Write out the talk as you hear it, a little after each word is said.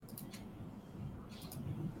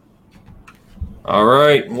All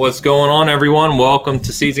right, what's going on, everyone? Welcome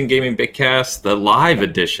to Season Gaming Bigcast, the live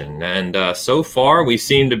edition. And so far, we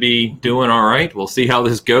seem to be doing all right. We'll see how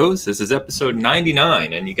this goes. This is episode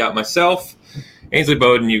 99, and you got myself, Ainsley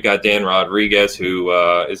Bowden. You've got Dan Rodriguez, who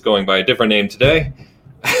is going by a different name today.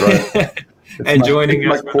 Right. And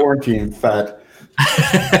joining us, quarantine fat.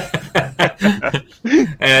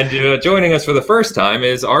 And joining us for the first time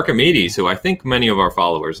is Archimedes, who I think many of our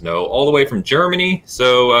followers know, all the way from Germany.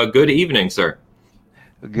 So good evening, sir.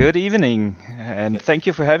 Good evening, and thank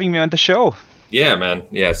you for having me on the show. Yeah, man.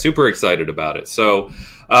 Yeah, super excited about it. So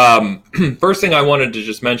first thing I wanted to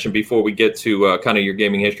just mention before we get to kind of your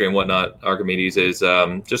gaming history and whatnot, Archimedes, is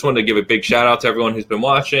just wanted to give a big shout out to everyone who's been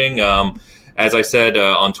watching. As I said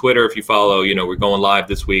on Twitter, if you follow, we're going live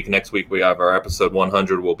this week. Next week we have our episode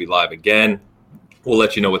 100. We'll be live again. We'll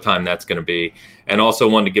let you know what time that's going to be. And also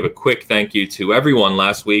wanted to give a quick thank you to everyone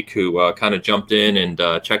last week who kind of jumped in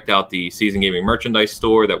and checked out the Season Gaming merchandise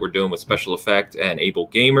store that we're doing with Special Effect and Able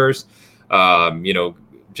Gamers.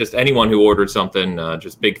 Just anyone who ordered something,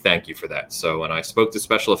 just big thank you for that. So, and I spoke to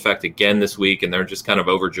Special Effect again this week, and they're just kind of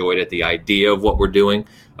overjoyed at the idea of what we're doing.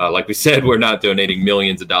 Like we said, we're not donating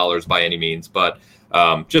millions of dollars by any means, but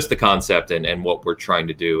just the concept and what we're trying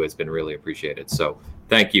to do has been really appreciated. So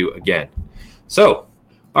thank you again. So,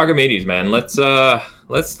 Archimedes, man, let's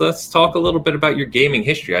talk a little bit about your gaming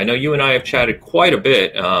history. I know you and I have chatted quite a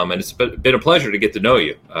bit, and it's been a pleasure to get to know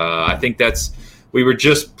you. I think we were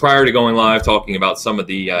just prior to going live talking about some of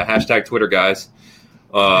the hashtag Twitter guys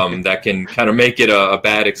that can kind of make it a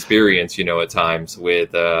bad experience, at times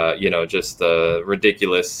with, just the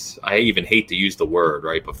ridiculous, I even hate to use the word,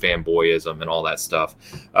 right, but fanboyism and all that stuff.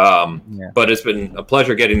 But it's been a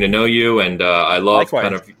pleasure getting to know you, and I love Likewise.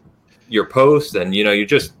 kind of your posts, and you're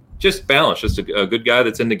just balanced, just a good guy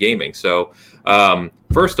that's into gaming. So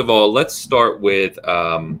first of all, let's start with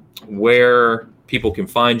where people can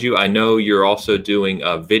find you. I know you're also doing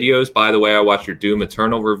videos. By the way, I watched your Doom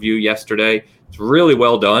Eternal review yesterday. It's really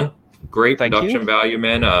well done. Great production value,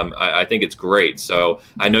 man. I think it's great. So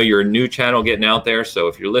I know you're a new channel getting out there. So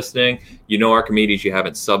if you're listening, Archimedes, you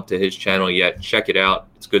haven't subbed to his channel yet, check it out.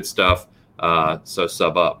 It's good stuff. So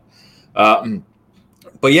sub up.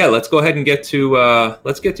 But yeah, let's go ahead and get to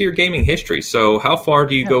your gaming history. So how far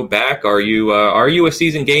do you go back? Are you a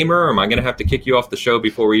seasoned gamer, or am I going to have to kick you off the show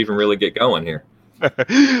before we even really get going here?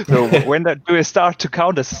 So when do I start to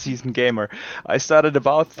count as a seasoned gamer? I started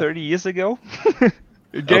about 30 years ago.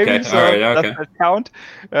 Gaming, so all right, okay. Does that count?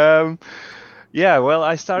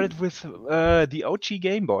 I started with the OG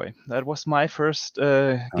Game Boy. That was my first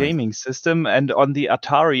gaming system, and on the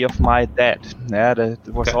Atari of my dad. Yeah, that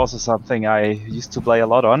was also something I used to play a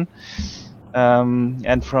lot on.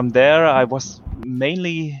 And from there, I was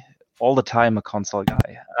mainly all the time a console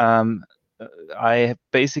guy. I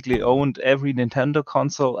basically owned every Nintendo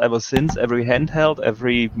console ever since, every handheld,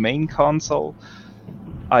 every main console.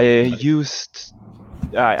 I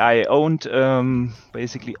owned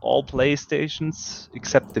basically all PlayStations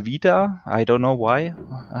except the Vita. I don't know why.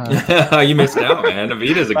 You missed out, man. The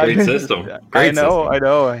Vita's a great system. I know.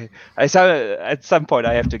 I saw at some point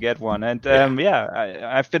I have to get one, and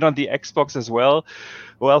I've been on the Xbox as well.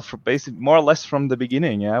 Well, for basically more or less from the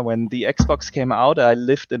beginning. Yeah, when the Xbox came out, I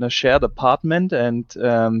lived in a shared apartment, and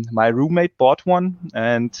my roommate bought one,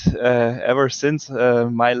 and ever since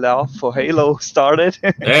my love for Halo started.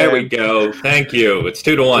 There we go. Thank you. It's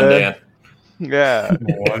 2-1, Dan. Yeah,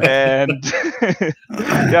 and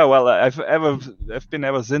I've been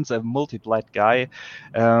ever since a multi-plat guy.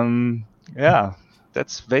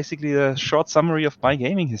 That's basically a short summary of my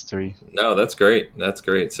gaming history. No, that's great. That's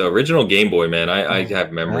great. So original Game Boy, man, I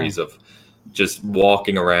have memories of just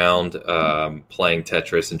walking around playing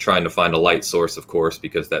Tetris and trying to find a light source, of course,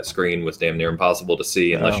 because that screen was damn near impossible to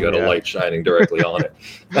see unless you had a light shining directly on it.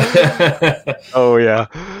 Oh, yeah.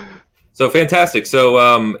 So fantastic. So,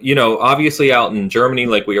 obviously out in Germany,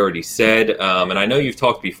 like we already said, and I know you've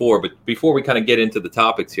talked before, but before we kind of get into the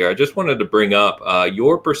topics here, I just wanted to bring up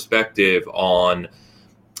your perspective on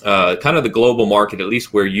kind of the global market, at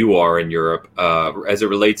least where you are in Europe, as it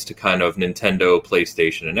relates to kind of Nintendo,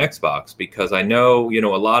 PlayStation, and Xbox, because I know,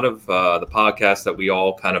 a lot of the podcasts that we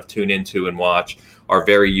all kind of tune into and watch are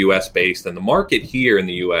very US based, and the market here in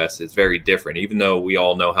the US is very different, even though we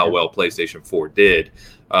all know how well PlayStation 4 did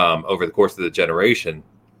over the course of the generation.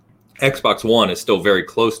 Xbox One is still very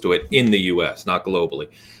close to it in the US, not globally.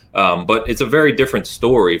 But it's a very different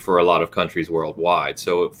story for a lot of countries worldwide.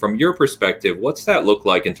 So from your perspective, what's that look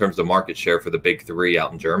like in terms of market share for the big three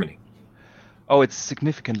out in Germany? Oh, it's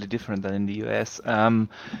significantly different than in the US.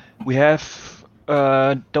 We have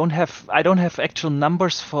I don't have actual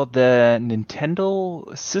numbers for the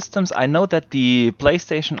Nintendo systems. I know that the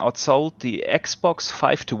PlayStation outsold the Xbox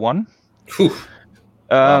 5-1 Whew.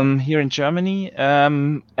 here in Germany,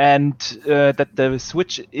 and that the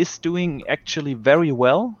Switch is doing actually very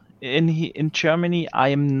well in Germany. I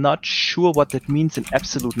am not sure what that means in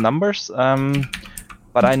absolute numbers,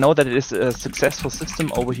 but I know that it is a successful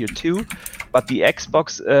system over here too. But the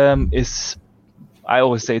Xbox is, I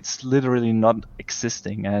always say, it's literally not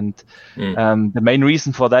existing, and the main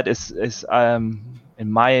reason for that is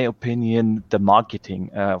in my opinion, the marketing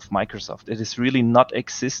of Microsoft. It is really not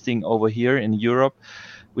existing over here in Europe.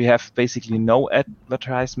 We have basically no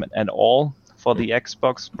advertisement at all for the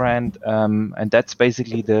Xbox brand, and that's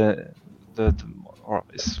basically or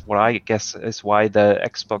is what I guess is why the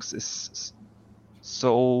Xbox is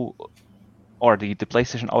so, or the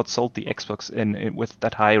PlayStation outsold the Xbox in with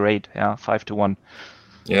that high rate, 5-1.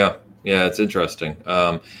 Yeah, it's interesting.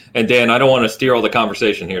 And Dan, I don't want to steer all the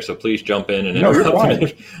conversation here, so please jump in and No, you're interrupt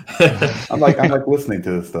me. I'm like listening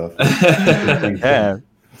to this stuff. Yeah.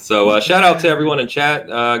 So shout out to everyone in chat,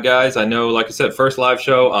 guys. I know, like I said, first live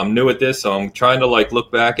show. I'm new at this, so I'm trying to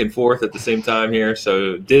look back and forth at the same time here.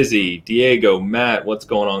 So Dizzy, Diego, Matt, what's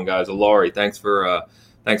going on, guys? Alari, thanks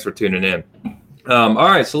for tuning in. All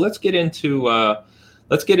right, so let's get into.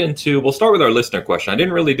 We'll start with our listener question. I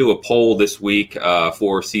didn't really do a poll this week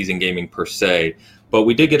for Season Gaming per se, but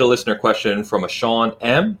we did get a listener question from a Sean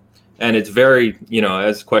M. And it's very,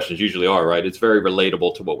 as questions usually are, right? It's very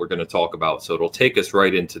relatable to what we're going to talk about. So it'll take us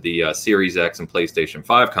right into the Series X and PlayStation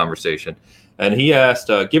 5 conversation. And he asked,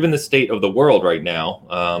 given the state of the world right now,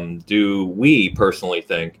 do we personally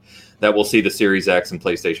think that we'll see the Series X and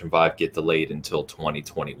PlayStation 5 get delayed until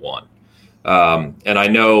 2021? And I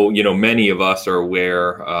know, many of us are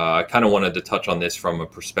aware. I kind of wanted to touch on this from a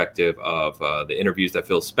perspective of the interviews that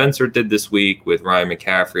Phil Spencer did this week with Ryan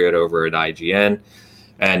McCaffrey over at IGN.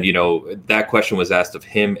 And, that question was asked of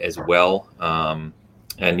him as well.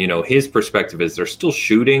 And, his perspective is they're still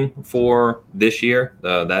shooting for this year.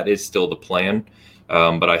 That is still the plan.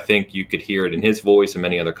 But I think you could hear it in his voice and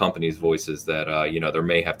many other companies' voices that, there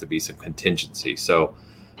may have to be some contingency. So,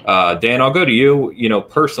 Dan, I'll go to you.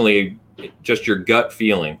 Personally, just your gut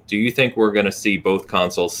feeling. Do you think we're going to see both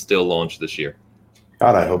consoles still launch this year?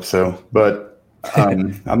 God, I hope so. But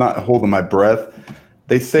I'm not holding my breath.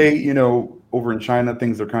 They say, over in China,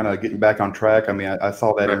 things are kind of getting back on track. I mean, I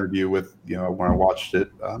saw that interview with, when I watched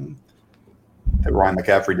it, that Ryan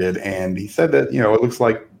McCaffrey did, and he said that, it looks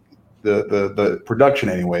like the production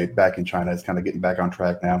anyway back in China is kind of getting back on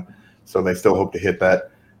track now. So they still hope to hit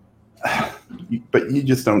that. But you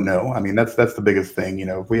just don't know. I mean, that's the biggest thing.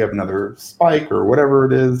 If we have another spike or whatever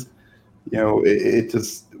it is, it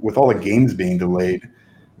just, with all the games being delayed.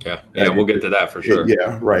 Yeah, we'll get to that for sure.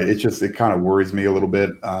 Yeah, right. It kind of worries me a little bit.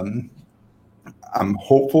 I'm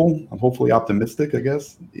hopeful. I'm hopefully optimistic, I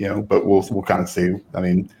guess. But we'll kind of see. I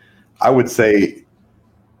mean, I would say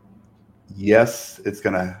yes, it's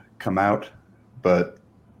going to come out, but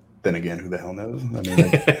then again, who the hell knows? I mean,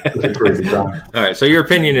 it's a crazy time. All right. So your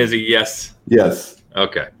opinion is a yes. Yes.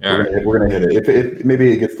 Okay. We're gonna hit it. If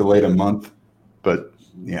maybe it gets delayed a month, but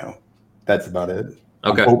that's about it.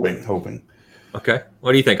 Okay. I'm hoping. Okay.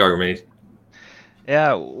 What do you think, Archimedes?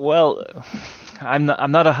 Yeah. Well, I'm not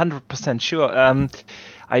 100% sure.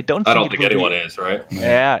 I don't think anyone is, right?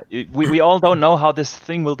 Yeah. We all don't know how this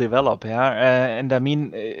thing will develop. Yeah. And I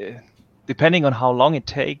mean, depending on how long it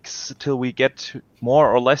takes till we get more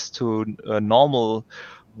or less to a normal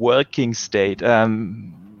working state,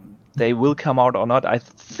 they will come out or not. I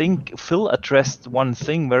think Phil addressed one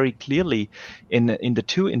thing very clearly in the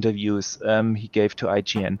two interviews he gave to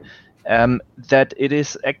IGN, that it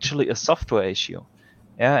is actually a software issue.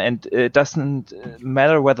 Yeah, and it doesn't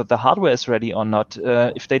matter whether the hardware is ready or not.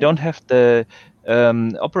 If they don't have the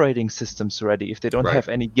operating systems ready, if they don't have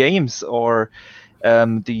any games or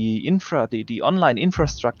the online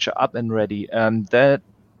infrastructure up and ready, it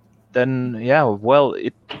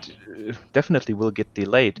definitely will get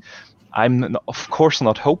delayed. I'm of course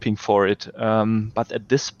not hoping for it, but at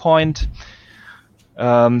this point,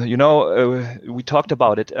 we talked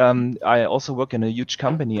about it. I also work in a huge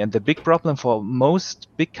company, and the big problem for most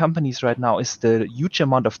big companies right now is the huge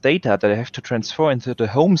amount of data that they have to transfer into the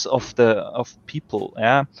homes of people.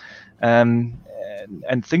 Yeah.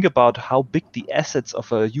 And think about how big the assets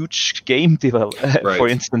of a huge game developer, for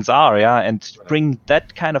instance, are, and bring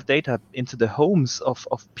that kind of data into the homes of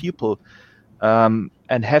people, and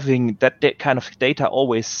having that kind of data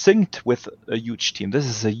always synced with a huge team. This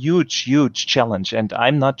is a huge, huge challenge, and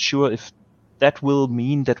I'm not sure if that will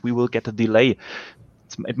mean that we will get a delay.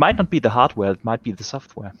 It might not be the hardware, it might be the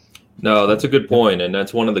software. No, that's a good point, and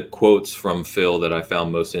that's one of the quotes from Phil that I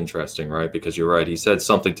found most interesting, right? Because you're right. He said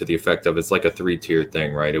something to the effect of it's like a three-tiered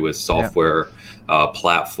thing, right? It was software,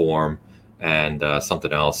 platform, and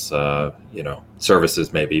something else,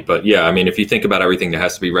 services maybe. But yeah, I mean, if you think about everything that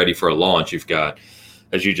has to be ready for a launch, you've got,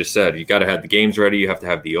 as you just said, you got to have the games ready. You have to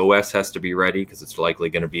have the OS has to be ready because it's likely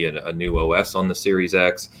going to be a new OS on the Series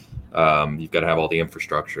X. You've got to have all the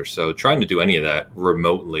infrastructure. So trying to do any of that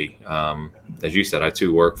remotely, as you said, I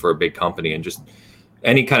too work for a big company, and just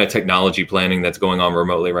any kind of technology planning that's going on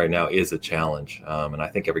remotely right now is a challenge. And I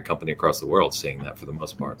think every company across the world is seeing that for the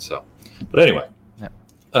most part. So, but anyway,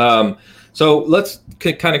 so let's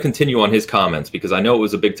kind of continue on his comments, because I know it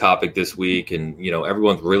was a big topic this week, and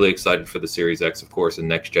everyone's really excited for the Series X, of course, and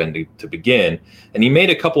next gen to begin. And he made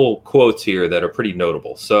a couple quotes here that are pretty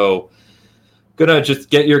notable. So gonna just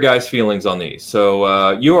get your guys' feelings on these.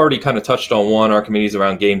 So you already kind of touched on one. Archimedes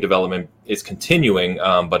around game development is continuing,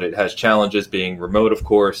 but it has challenges being remote, of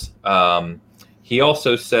course. He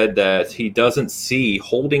also said that he doesn't see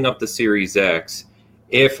holding up the Series X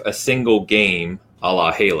if a single game, a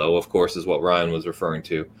la Halo, of course, is what Ryan was referring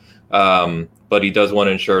to. But he does want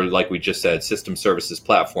to ensure, like we just said, system, services,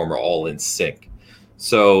 platform are all in sync.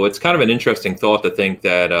 So it's kind of an interesting thought to think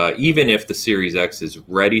that even if the Series X is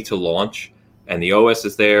ready to launch, and the OS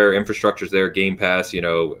is there, infrastructure is there, Game Pass,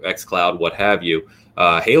 xCloud, what have you,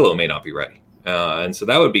 Halo may not be ready. And so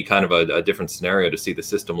that would be kind of a different scenario to see the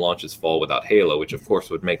system launches fall without Halo, which of course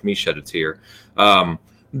would make me shed a tear.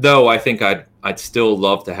 Though I think I'd still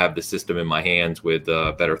love to have the system in my hands with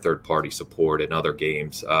better third-party support and other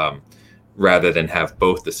games, rather than have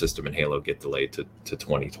both the system and Halo get delayed to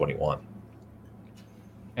 2021.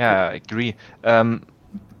 Yeah, I agree.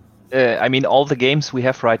 I mean, all the games we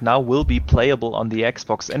have right now will be playable on the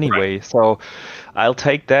Xbox anyway. Right. So I'll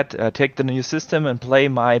take that, take the new system and play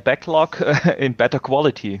my backlog in better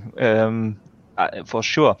quality, for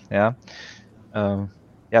sure. Yeah.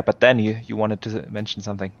 But then you wanted to mention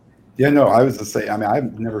something. Yeah, no, I was to say, I mean,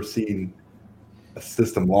 I've never seen a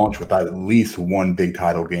system launch without at least one big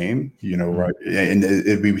title game, right? And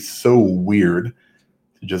it'd be so weird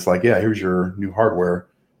to just like, yeah, here's your new hardware.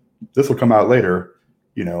 This will come out later.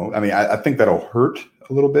 I mean, I think that'll hurt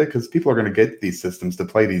a little bit because people are going to get these systems to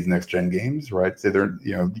play these next gen games, right? So they're,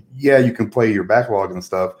 you can play your backlog and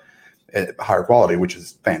stuff at higher quality, which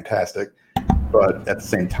is fantastic. But at the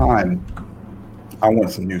same time, I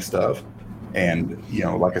want some new stuff. And,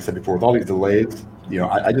 like I said before, with all these delays,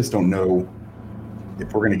 I just don't know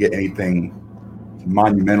if we're going to get anything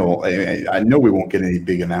monumental. I know we won't get any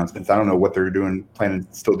big announcements. I don't know what they're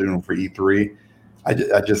still doing for E3.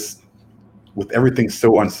 I just with everything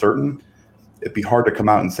so uncertain, it'd be hard to come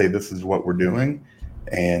out and say this is what we're doing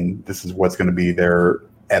and this is what's going to be there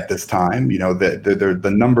at this time.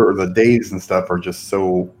 The number of the days and stuff are just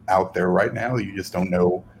so out there right now. You just don't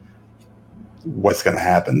know what's going to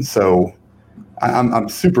happen. So I'm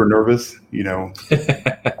super nervous.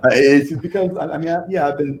 It's because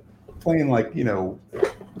I've been playing a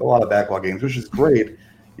lot of backlog games, which is great.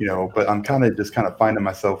 But I'm kind of finding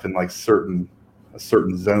myself in like a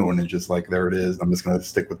certain zone and just like, there it is. I'm just going to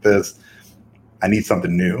stick with this. I need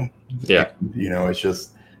something new. Yeah. It's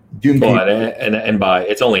just Doom. Well, and by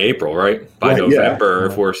it's only April, right? By November,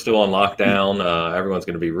 if we're still on lockdown, everyone's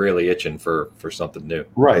going to be really itching for something new.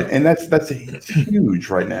 Right. And that's huge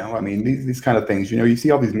right now. I mean, these kind of things, you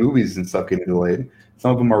see all these movies and stuff getting delayed.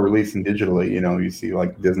 Some of them are releasing digitally. You see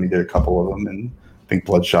like Disney did a couple of them, and I think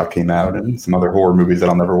Bloodshot came out, and some other horror movies that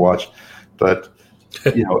I'll never watch. But,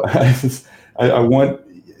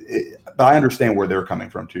 I understand where they're coming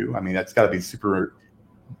from too. I mean, that's got to be super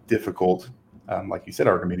difficult, like you said,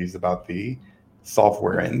 Archimedes, about the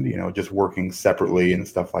software and just working separately and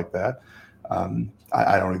stuff like that.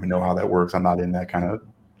 I don't even know how that works. I'm not in that kind of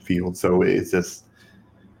field, so it's just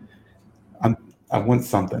I want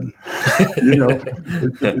something.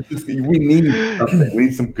 It's just, we need something. We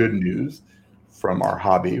need some good news from our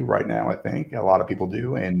hobby right now. I think a lot of people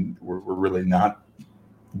do, and we're really not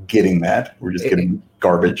getting that. We're just getting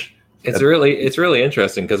garbage. It's really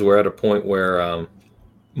interesting because we're at a point where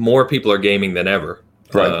more people are gaming than ever,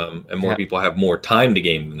 right? And more people have more time to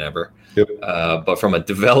game than ever. Yep. But from a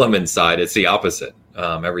development side, it's the opposite.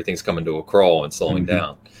 Everything's coming to a crawl and slowing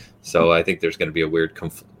down. So I think there's going to be a weird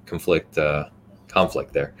conflict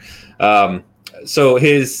there. So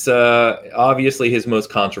his obviously his most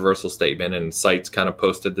controversial statement, and sites kind of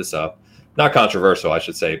posted this up. Not controversial, I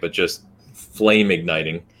should say, but just flame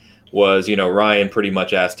igniting, was, Ryan pretty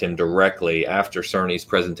much asked him directly after Cerny's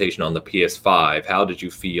presentation on the PS5, how did you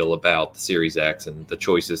feel about the Series X and the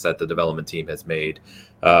choices that the development team has made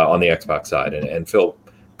on the Xbox side? And Phil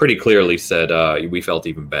pretty clearly said we felt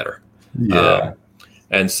even better. Yeah.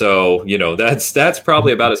 And so, that's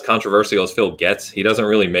probably about as controversial as Phil gets. He doesn't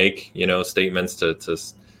really make, statements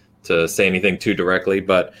to say anything too directly,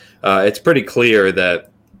 but it's pretty clear that,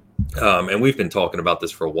 and we've been talking about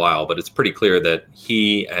this for a while, but it's pretty clear that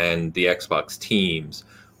he and the Xbox teams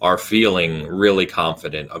are feeling really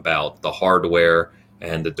confident about the hardware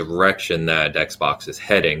and the direction that Xbox is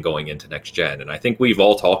heading going into next gen. And I think we've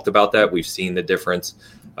all talked about that. We've seen the difference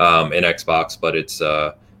in Xbox, but it's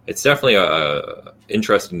definitely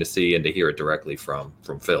interesting to see and to hear it directly from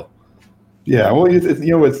Phil. Yeah, well,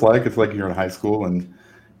 it's like you're in high school and,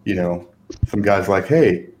 some guy's like,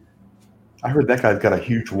 hey, I heard that guy's got a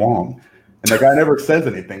huge wong. And that guy never says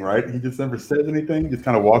anything, right? He just never says anything, just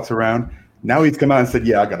kind of walks around. Now he's come out and said,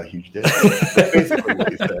 yeah, I got a huge dick. That's basically what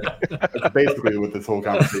he said. That's basically what this whole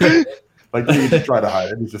conversation is. Like, he just try to hide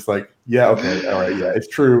it. He's just like, yeah, okay, all right, yeah, it's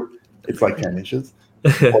true. It's like 10 inches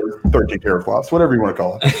or 13 teraflops, whatever you want to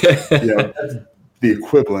call it. That's the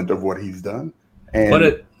equivalent of what he's done. And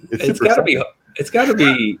but it's got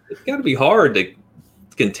to be hard to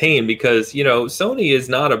contain because, Sony is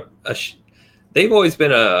not they've always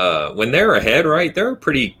been when they're ahead, right? They're a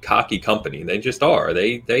pretty cocky company. They just are.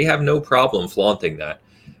 They have no problem flaunting that.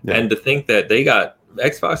 Yeah. And to think that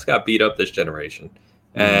Xbox got beat up this generation.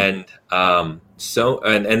 Mm-hmm.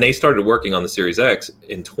 And they started working on the Series X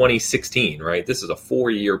in 2016, right? This is a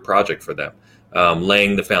 4-year project for them,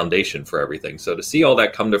 laying the foundation for everything. So to see all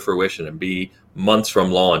that come to fruition and be months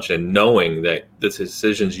from launch and knowing that the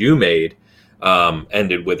decisions you made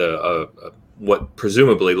ended with what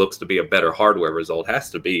presumably looks to be a better hardware result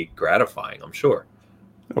has to be gratifying, I'm sure.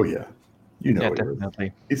 Oh, yeah.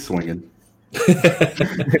 Definitely. He's swinging.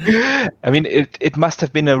 I mean, it must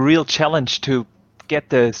have been a real challenge to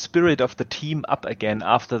get the spirit of the team up again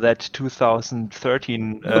after that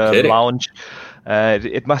 2013 launch.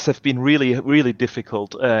 It must have been really, really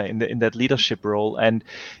difficult in that leadership role. And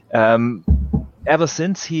ever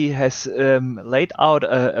since, he has laid out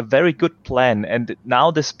a very good plan. And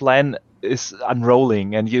now this plan is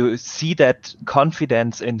unrolling, and you see that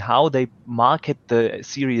confidence in how they market the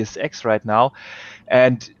Series X right now.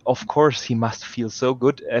 And of course, he must feel so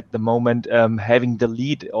good at the moment, having the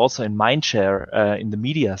lead also in mindshare in the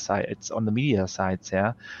media side. It's on the media sides,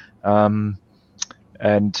 yeah. And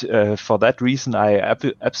for that reason, I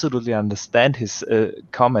absolutely understand his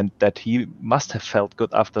comment that he must have felt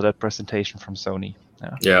good after that presentation from Sony.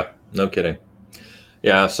 Yeah, no kidding.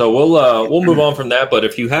 Yeah, so we'll move on from that. But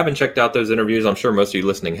if you haven't checked out those interviews, I'm sure most of you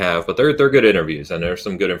listening have. But they're good interviews, and there's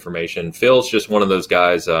some good information. Phil's just one of those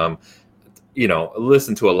guys.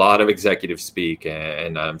 Listen to a lot of executives speak,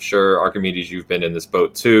 and I'm sure Archimedes, you've been in this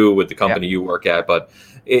boat too with the company you work at. But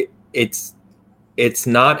it's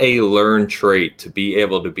not a learned trait to be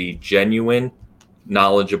able to be genuine,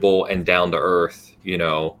 knowledgeable, and down to earth.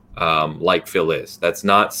 Like Phil is. That's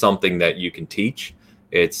not something that you can teach.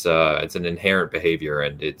 It's an inherent behavior,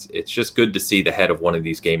 and it's just good to see the head of one of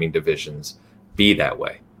these gaming divisions be that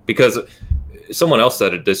way. Because someone else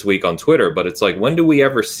said it this week on Twitter, but it's like, when do we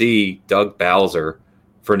ever see Doug Bowser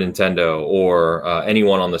for Nintendo or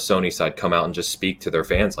anyone on the Sony side come out and just speak to their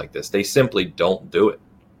fans like this? They simply don't do it.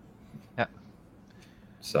 Yeah.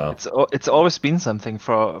 So it's always been something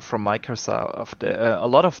from Microsoft. A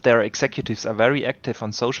lot of their executives are very active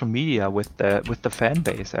on social media with the fan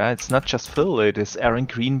base. It's not just Phil; it is Aaron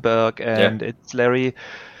Greenberg and it's Larry,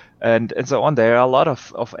 and so on. There are a lot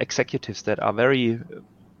of executives that are very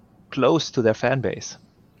close to their fan base.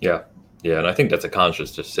 Yeah, and I think that's a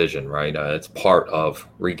conscious decision, right? It's part of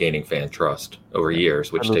regaining fan trust over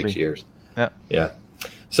years, which takes years. Yeah.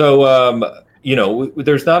 So.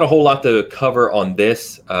 There's not a whole lot to cover on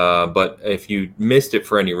this, but if you missed it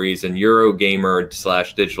for any reason, Eurogamer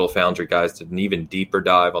 / Digital Foundry guys did an even deeper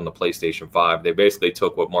dive on the PlayStation 5. They basically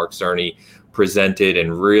took what Mark Cerny presented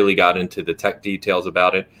and really got into the tech details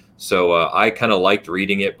about it. So I kind of liked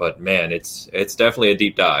reading it, but man, it's definitely a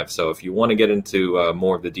deep dive. So if you want to get into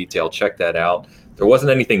more of the detail, check that out. There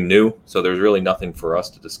wasn't anything new, so there's really nothing for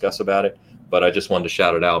us to discuss about it. But I just wanted to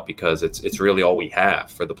shout it out because it's really all we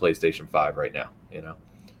have for the PlayStation 5 right now,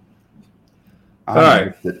 All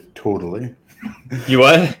right. Totally. You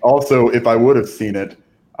what? Also, if I would have seen it,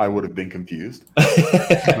 I would have been confused.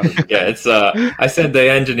 Yeah, it's. I sent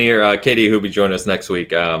the engineer, KD, who'll be joining us next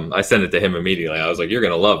week. I sent it to him immediately. I was like, "You're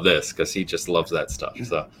gonna love this," because he just loves that stuff.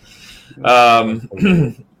 So,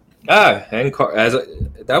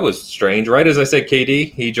 that was strange. Right as I said,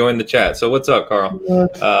 KD, he joined the chat. So what's up, Carl?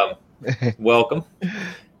 Welcome.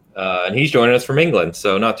 And he's joining us from England,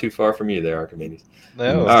 so not too far from you there, Archimedes.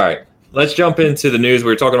 No. All right. let's jump into the news.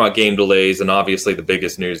 We were talking about game delays, and obviously the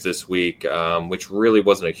biggest news this week, which really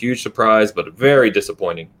wasn't a huge surprise, but very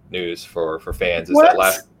disappointing news for fans, is that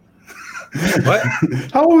last. What?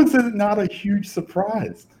 How was it not a huge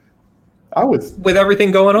surprise? I was with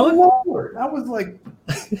everything going on. Lord, I was like,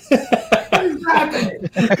 what is happening?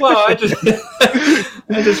 Well, I just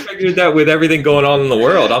figured that with everything going on in the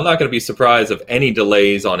world, I'm not going to be surprised of any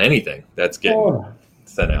delays on anything that's getting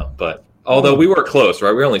sent out. But although we were close,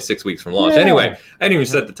 right? We're only 6 weeks from launch. Yeah. Anyway, I didn't even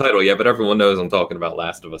set the title yet, but everyone knows I'm talking about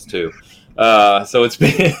Last of Us 2. So it's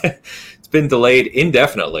been delayed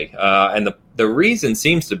indefinitely, and the reason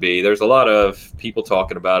seems to be, there's a lot of people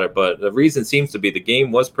talking about it, but the reason seems to be the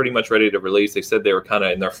game was pretty much ready to release. They said they were kind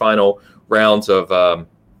of in their final rounds of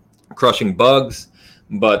crushing bugs,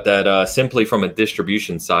 but that simply from a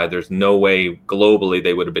distribution side, there's no way globally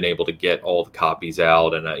they would have been able to get all the copies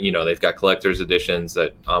out. And, they've got collector's editions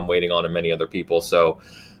that I'm waiting on and many other people. So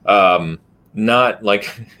not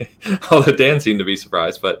like, although Dan seemed to be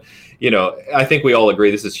surprised, but I think we all agree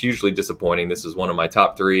this is hugely disappointing. This is one of my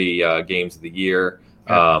top 3 games of the year.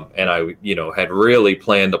 And I, had really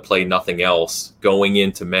planned to play nothing else going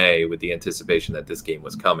into May with the anticipation that this game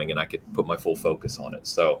was coming and I could put my full focus on it.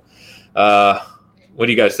 So, what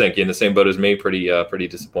do you guys think? You in the same boat as me? Pretty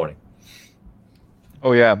disappointing.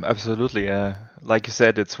 Oh yeah, absolutely. Like you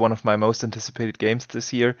said, it's one of my most anticipated games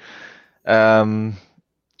this year.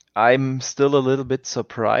 I'm still a little bit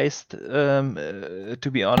surprised, to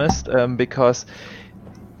be honest, because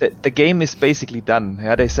the game is basically done.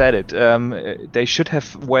 Yeah, they said it. They should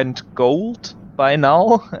have went gold by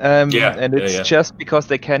now, and it's just because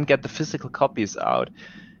they can't get the physical copies out.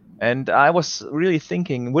 And I was really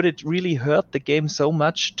thinking, would it really hurt the game so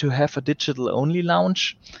much to have a digital-only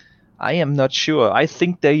launch? I am not sure. I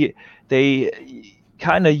think they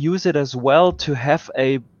kind of use it as well to have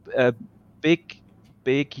a big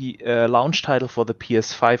launch title for the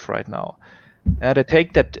PS5 right now. They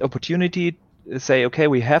take that opportunity, say, okay,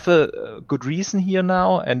 we have a good reason here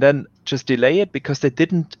now, and then just delay it, because they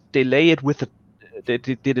didn't delay it with a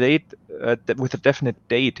definite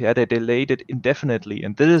date. Yeah, they delayed it indefinitely,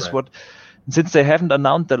 and this is what. Since they haven't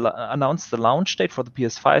announced the launch date for the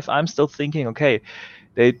PS5, I'm still thinking, okay,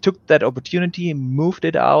 they took that opportunity, moved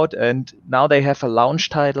it out, and now they have a launch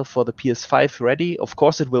title for the PS5 ready. Of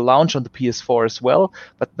course, it will launch on the PS4 as well,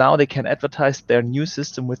 but now they can advertise their new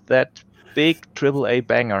system with that big AAA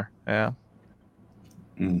banger. Yeah.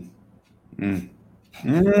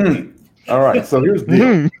 All right, so here's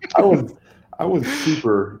the deal. I was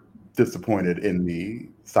super disappointed in the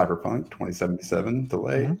Cyberpunk 2077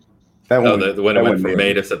 delay. Mm-hmm. That one, when it went from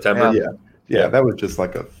May to September. Yeah, that was just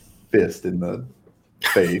like a fist in the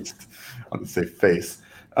face. I'm gonna say face,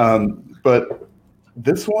 but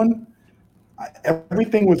this one,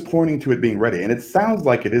 everything was pointing to it being ready, and it sounds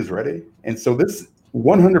like it is ready. And so this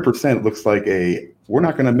 100% looks like we're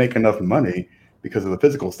not going to make enough money because of the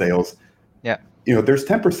physical sales. Yeah, there's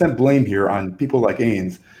 10% blame here on people like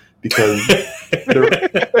Ains, because they're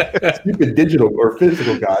stupid digital or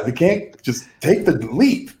physical guys. They can't just take the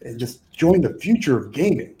leap and just join the future of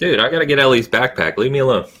gaming. Dude, I got to get Ellie's backpack. Leave me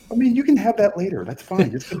alone. I mean, you can have that later. That's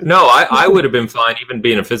fine. No, I would have been fine even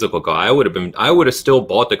being a physical guy. I would have still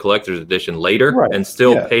bought the collector's edition later and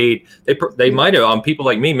still paid. They might have, on people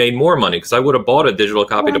like me, made more money, because I would have bought a digital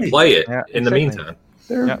copy to play it in the meantime.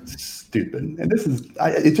 They're stupid. And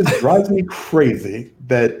it just drives me crazy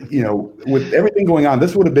that, with everything going on,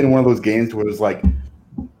 this would have been one of those games where it was like,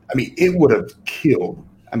 it would have killed.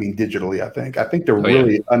 Digitally, I think they're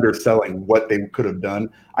really underselling what they could have done.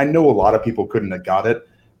 I know a lot of people couldn't have got it.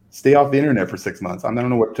 Stay off the internet for 6 months. I don't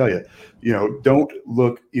know what to tell you. Don't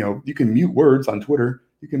look, you can mute words on Twitter.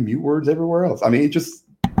 You can mute words everywhere else. Just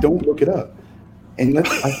don't look it up. And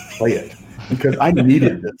let's play it, because I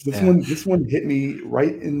needed this. This one hit me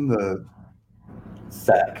right in the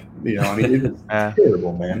sack. It was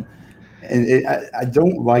terrible, man. And I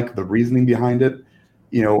don't like the reasoning behind it.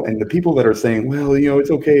 And the people that are saying, well,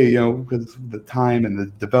 it's okay, because of the time and the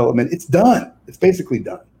development, it's done. It's basically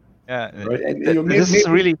done. Yeah. Right. And, this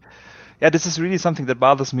is really something that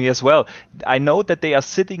bothers me as well. I know that they are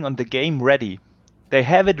sitting on the game ready. They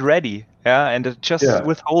have it ready. Yeah. And they're just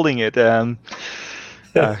withholding it. I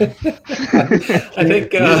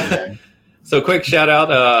think, so quick shout out,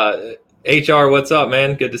 HR, what's up,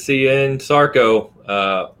 man? Good to see you in. Sarko,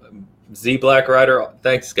 Z Black Rider,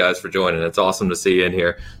 thanks guys for joining. It's awesome to see you in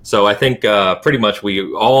here. So I think pretty much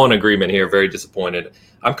we all in agreement here, very disappointed.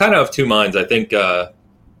 I'm kind of two minds. I think,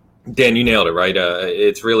 Dan, you nailed it, right?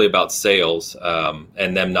 It's really about sales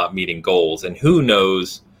and them not meeting goals. And who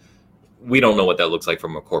knows we don't know what that looks like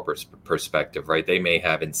from a corporate perspective, right? They may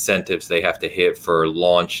have incentives they have to hit for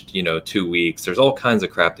launched, 2 weeks. There's all kinds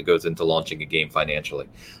of crap that goes into launching a game financially.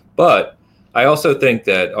 But I also think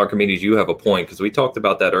that, Archimedes, you have a point, because we talked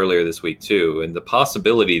about that earlier this week too, and the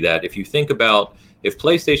possibility that if you think about if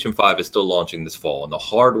PlayStation 5 is still launching this fall and the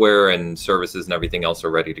hardware and services and everything else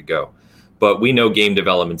are ready to go, but we know game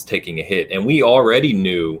development's taking a hit, and we already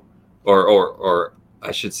knew, or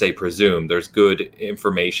I should say presume, there's good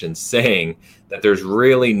information saying that there's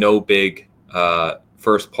really no big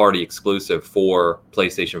first-party exclusive for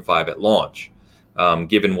PlayStation 5 at launch,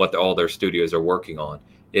 given what all their studios are working on.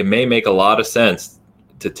 It may make a lot of sense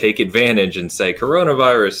to take advantage and say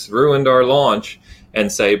coronavirus ruined our launch, and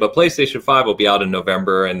say, but PlayStation 5 will be out in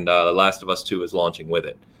November, and The Last of Us 2 is launching with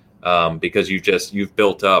it. Because you've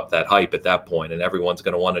built up that hype at that point, and everyone's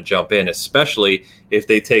going to want to jump in, especially if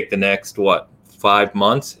they take the next 5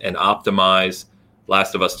 months and optimize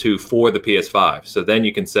Last of Us 2 for the PS5. So then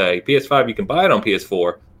you can say PS5, you can buy it on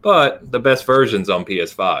PS4, but the best version's on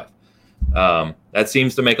PS5. That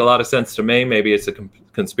seems to make a lot of sense to me. Maybe it's a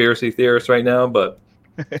conspiracy theorist right now, but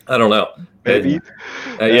I don't know. Maybe.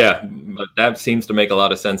 Yeah, but that seems to make a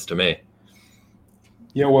lot of sense to me.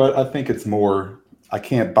 You know what? I think it's more, I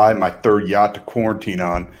can't buy my third yacht to quarantine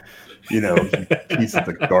on, pieces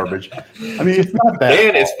of garbage. I mean, it's not that.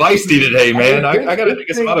 Dan is feisty today, man. I got to think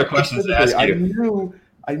of some other questions to ask you.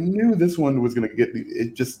 I knew this one was going to get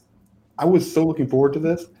me. I was so looking forward to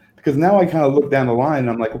this, because now I kind of look down the line and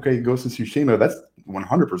I'm like, okay, Ghost of Tsushima, that's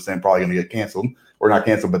 100% probably going to get canceled, or not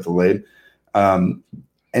canceled, but delayed. And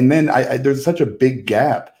then there's such a big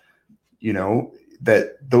gap,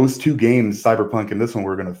 that those two games, Cyberpunk and this one,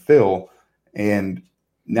 were going to fill. And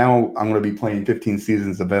now I'm going to be playing 15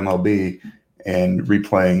 seasons of MLB and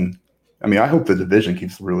replaying. I mean, I hope The Division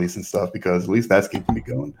keeps releasing stuff, because at least that's keeping me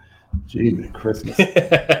going. Gee, Christmas.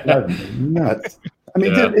 That's nuts. I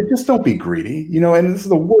mean, just don't be greedy, and this is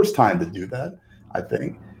the worst time to do that, I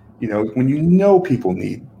think. When people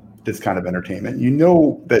need this kind of entertainment,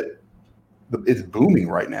 that it's booming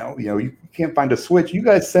right now. You can't find a Switch. You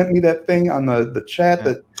guys sent me that thing on the chat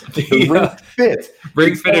that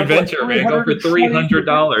Ring Fit Adventure, man, go for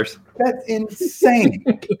 $300. That's insane.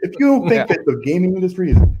 If you don't think that the gaming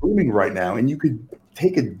industry is booming right now, and you could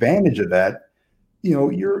take advantage of that,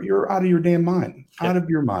 you're out of your damn mind, out of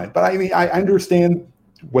your mind. But I mean, I understand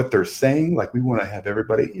what they're saying. Like, we want to have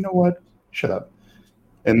everybody. You know what? Shut up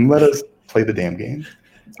and let us play the damn game.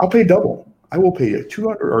 I'll pay double. I will pay you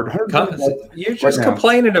 $200 or $100. You're just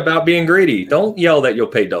complaining about being greedy. Don't yell that you'll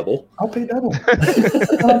pay double. I'll pay double.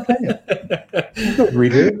 That's what I'm paying. I'm not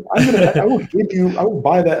greedy. I will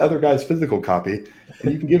buy that other guy's physical copy,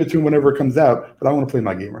 and you can give it to him whenever it comes out. But I want to play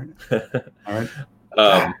my game right now. All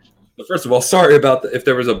right. First of all, sorry about if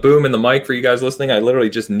there was a boom in the mic for you guys listening. I literally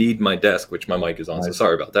just need my desk, which my mic is on. Nice. So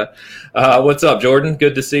sorry about that. What's up, Jordan?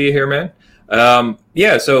 Good to see you here, man.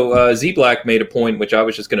 So Z Black made a point, which I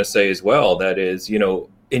was just going to say as well, that is,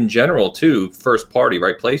 in general too, first party,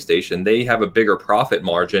 right? PlayStation, they have a bigger profit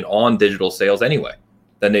margin on digital sales anyway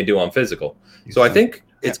than they do on physical. So I think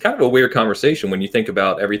it's kind of a weird conversation when you think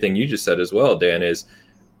about everything you just said as well, Dan, is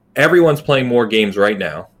everyone's playing more games right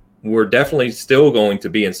now. We're definitely still going to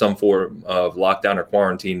be in some form of lockdown or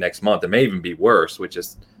quarantine next month. It may even be worse, which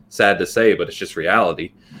is sad to say, but it's just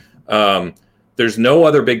reality. There's no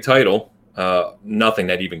other big title. Nothing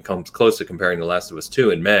that even comes close to comparing The Last of Us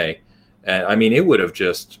 2 in May. And I mean, it would have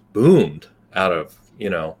just boomed out of,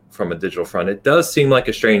 from a digital front. It does seem like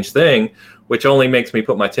a strange thing, which only makes me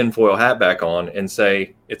put my tinfoil hat back on and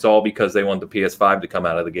say it's all because they want the PS5 to come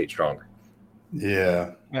out of the gate stronger.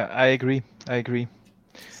 Yeah. Yeah, I agree.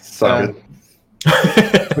 Suck it.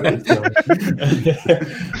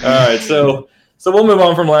 All right. So we'll move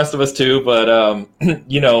on from Last of Us 2, but,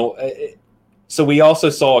 so we also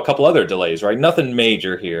saw a couple other delays, right? Nothing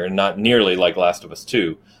major here, not nearly like Last of Us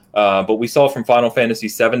 2. But we saw from Final Fantasy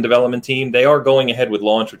VII development team, they are going ahead with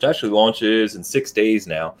launch, which actually launches in 6 days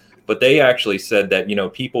now. But they actually said that,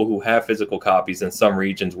 people who have physical copies in some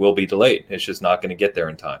regions will be delayed. It's just not going to get there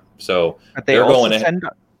in time. So they're going ahead.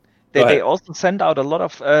 They also send out a lot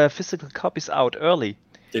of physical copies out early.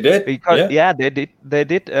 They did? They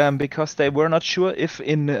did because they were not sure if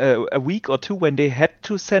in a week or two when they had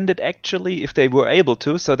to send it actually, if they were able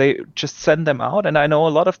to. So they just send them out. And I know a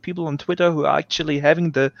lot of people on Twitter who are actually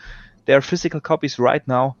having their physical copies right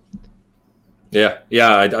now. Yeah,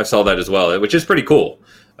 I saw that as well, which is pretty cool.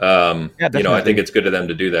 I think it's good of them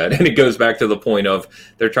to do that. And it goes back to the point of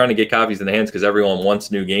they're trying to get copies in the hands because everyone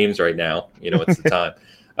wants new games right now. It's the time.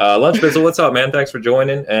 Lunch Bizzle, what's up, man? Thanks for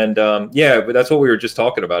joining. And but that's what we were just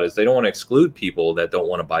talking about is they don't want to exclude people that don't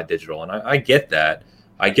want to buy digital. And I get that.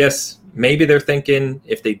 I guess maybe they're thinking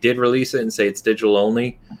if they did release it and say it's digital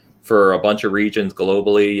only for a bunch of regions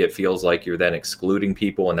globally, it feels like you're then excluding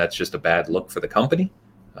people, and that's just a bad look for the company.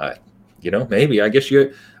 Maybe. I guess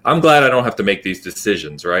I'm glad I don't have to make these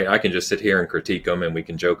decisions, right? I can just sit here and critique them and we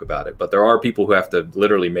can joke about it. But there are people who have to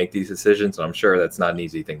literally make these decisions, and I'm sure that's not an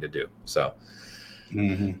easy thing to do. So,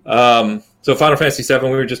 so Final Fantasy VII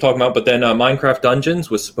we were just talking about, but then Minecraft Dungeons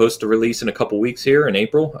was supposed to release in a couple weeks here in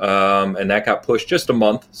April, and that got pushed just a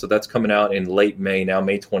month. So that's coming out in late May now,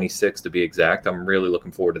 May 26th to be exact. I'm really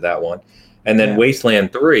looking forward to that one. And then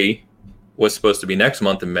Wasteland 3 was supposed to be next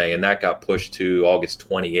month in May, and that got pushed to August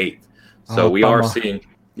 28th. So we are seeing,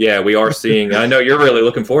 I know you're really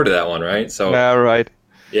looking forward to that one, right? So yeah, right.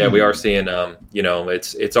 Yeah, we are seeing,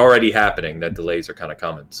 it's already happening that delays are kind of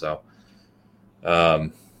coming. So,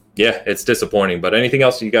 it's disappointing. But anything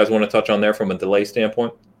else you guys want to touch on there from a delay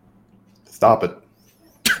standpoint? Stop it.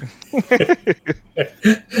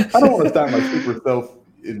 I don't want to sound like super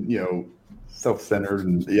self-centered,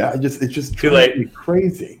 and it's just too late.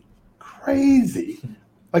 Crazy.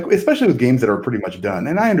 Like, especially with games that are pretty much done.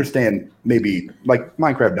 And I understand maybe like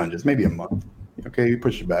Minecraft Dungeons, maybe a month. Okay, you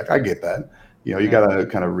push it back. I get that. You got to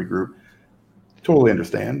kind of regroup. Totally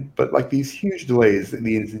understand. But like these huge delays,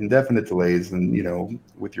 these indefinite delays, and,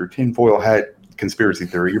 with your tinfoil hat conspiracy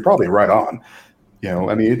theory, you're probably right on.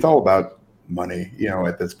 It's all about money,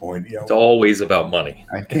 at this point. It's always about money.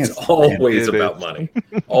 It's always about money.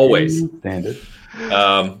 Always. Stand it.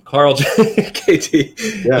 Carl KT,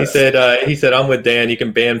 yes. He said I'm with Dan. You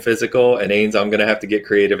can ban physical, and Ains, I'm gonna have to get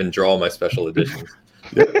creative and draw my special editions.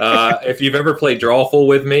 If you've ever played Drawful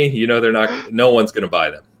with me, no one's gonna buy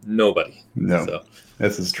them. Nobody. No. So.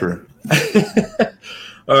 This is true.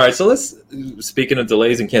 All right, so speaking of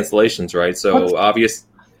delays and cancellations, right? So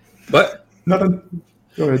what? Nothing.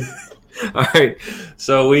 Go ahead. All right.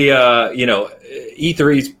 So we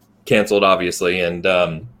E3's canceled obviously, and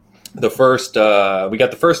we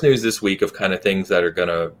got the first news this week of kind of things that are going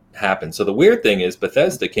to happen. So the weird thing is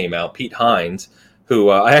Bethesda came out, Pete Hines, who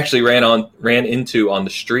I actually ran into on the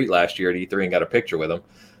street last year at E3 and got a picture with him.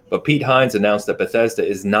 But Pete Hines announced that Bethesda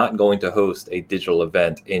is not going to host a digital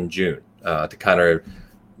event in June to kind of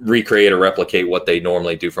recreate or replicate what they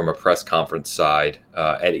normally do from a press conference side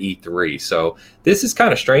at E3. So this is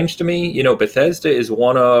kind of strange to me. Bethesda is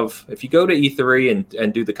one of, if you go to E3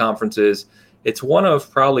 and do the conferences, it's one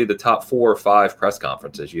of probably the top 4 or 5 press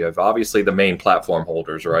conferences. You have obviously the main platform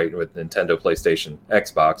holders, right, with Nintendo, PlayStation,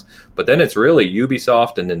 Xbox, but then it's really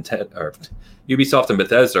Ubisoft and Ubisoft and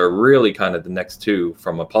Bethesda are really kind of the next two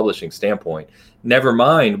from a publishing standpoint. Never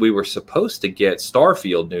mind, we were supposed to get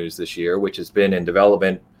Starfield news this year, which has been in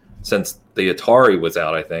development since the Atari was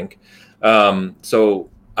out, I think.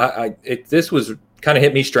 So this was kind of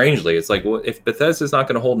hit me strangely. It's like, well, if Bethesda's not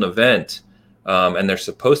going to hold an event, and they're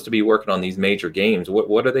supposed to be working on these major games,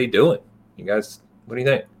 what are they doing? You guys, what do you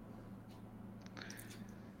think?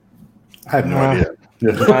 I have no idea.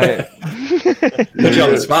 Put you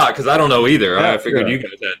on the spot because I don't know either. I figured you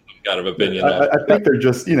guys had some kind of opinion. I think they're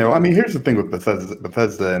just, here's the thing with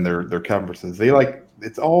Bethesda and their conferences. They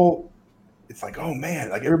it's like, oh man,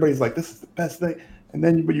 like everybody's like, this is the best thing. And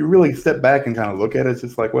then when you really step back and kind of look at it, it's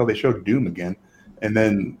just like, well, they showed Doom again. And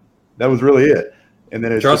then that was really it. And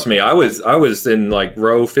then trust me, I was in like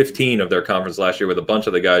row 15 of their conference last year with a bunch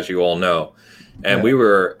of the guys you all know. And we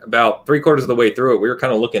were about 3/4 of the way through it. We were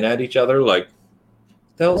kind of looking at each other like,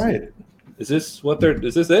 is this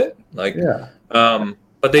it? Like,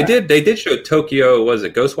 but they did show Tokyo, was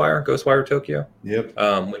it Ghostwire Tokyo?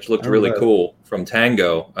 Yep. Which looked really cool from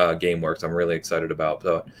Tango Gameworks. I'm really excited about.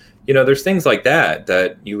 So, there's things like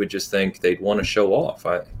that you would just think they'd want to show off.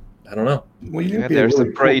 I don't know. Well, there's a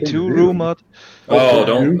Prey 2 rumored.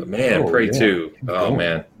 Prey 2. Oh,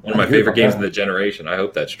 man. One of my favorite games of the generation. I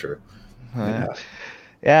hope that's true. I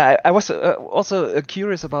was also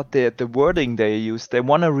curious about the wording they used. They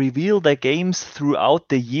want to reveal their games throughout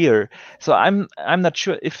the year. So I'm not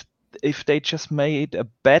sure if they just made a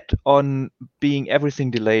bet on being everything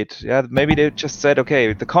delayed. Yeah, maybe they just said,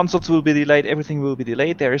 okay, the consoles will be delayed, everything will be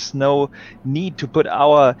delayed. There is no need to put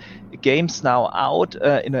our games now out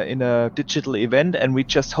in a digital event, and we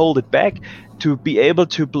just hold it back to be able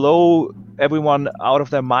to blow everyone out of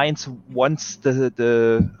their minds once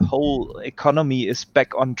the whole economy is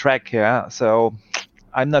back on track. Yeah, so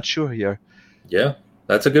I'm not sure here. Yeah,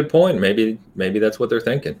 that's a good point. Maybe that's what they're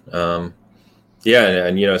thinking. Yeah,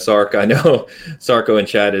 and Sark, I know Sarko in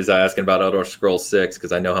chat is asking about Elder Scrolls 6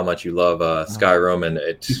 because I know how much you love Skyrim, and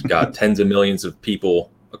it's got tens of millions of people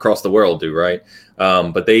across the world do, right?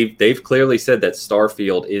 But they've clearly said that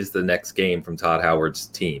Starfield is the next game from Todd Howard's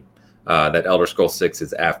team. that Elder Scrolls 6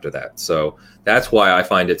 is after that. So that's why I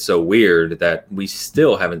find it so weird that we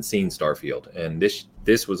still haven't seen Starfield. And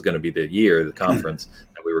this was going to be the year, the conference,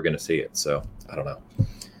 that we were going to see it. So I don't know.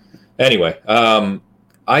 Anyway,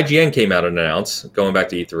 IGN came out and announced, going back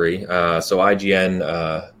to E3. So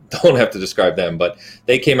IGN, don't have to describe them, but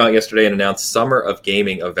they came out yesterday and announced Summer of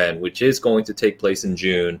Gaming event, which is going to take place in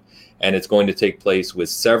June. And it's going to take place with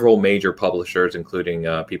several major publishers, including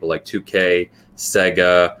people like 2K,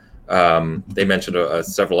 Sega. They mentioned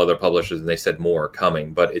several other publishers, and they said more are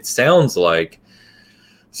coming. But it sounds like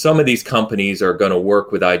some of these companies are going to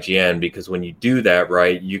work with IGN, because when you do that,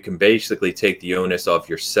 right, you can basically take the onus off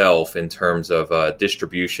yourself in terms of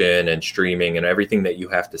distribution and streaming and everything that you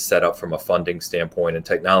have to set up from a funding standpoint and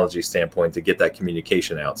technology standpoint to get that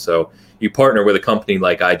communication out. So you partner with a company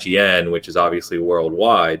like IGN, which is obviously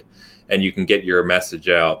worldwide, and you can get your message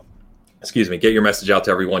out. Get your message out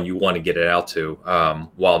to everyone you want to get it out to,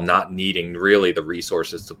 while not needing really the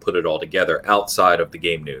resources to put it all together outside of the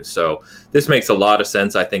game news. So this makes a lot of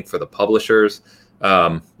sense, I think, for the publishers.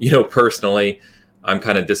 Personally, I'm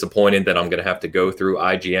kind of disappointed that I'm going to have to go through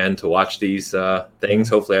IGN to watch these things.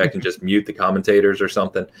 Hopefully I can just mute the commentators or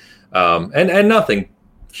something. And nothing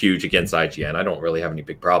huge against IGN. I don't really have any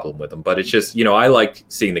big problem with them, but it's just, I like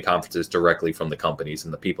seeing the conferences directly from the companies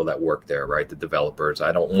and the people that work there, right? The developers.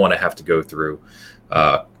 I don't want to have to go through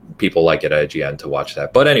people like at IGN to watch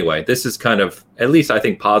that. But anyway, this is kind of, at least I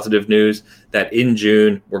think, positive news that in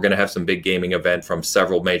June, we're going to have some big gaming event from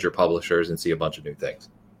several major publishers and see a bunch of new things.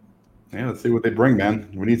 Yeah, let's see what they bring, man.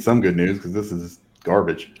 We need some good news, because this is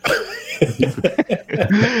garbage.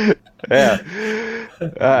 Yeah,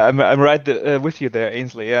 I'm right with you there,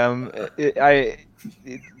 Ainsley.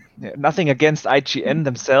 Nothing against IGN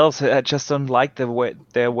themselves. I just don't like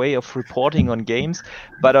their way of reporting on games.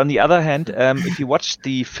 But on the other hand, if you watch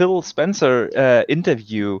the Phil Spencer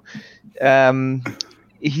interview,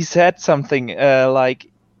 he said something like,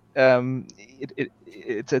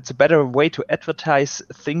 it's a better way to advertise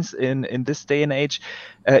things in this day and age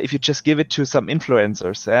if you just give it to some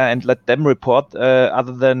influencers and let them report,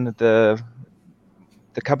 other than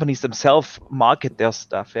the companies themselves market their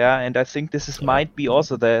stuff. And I think this might be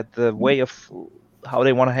also the way of how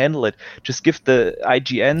they want to handle it. Just give the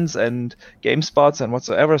IGNs and GameSpots and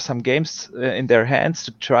whatsoever some games in their hands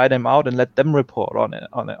to try them out and let them report on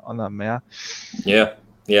them. Yeah.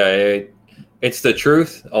 It's the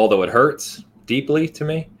truth, although it hurts deeply to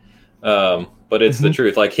me, but it's the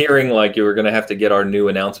truth. Like hearing like you were going to have to get our new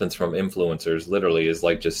announcements from influencers literally is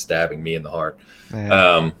like just stabbing me in the heart.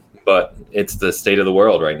 But it's the state of the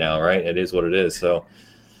world right now, right? It is what it is. So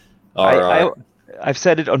I've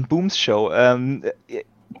said it on Boom's show.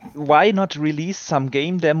 Why not release some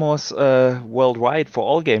game demos worldwide for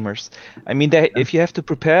all gamers? I mean, if you have to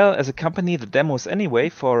prepare as a company the demos anyway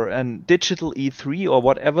for a digital E3 or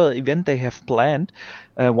whatever event they have planned,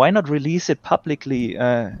 why not release it publicly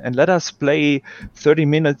and let us play 30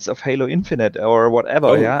 minutes of Halo Infinite or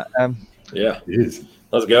whatever?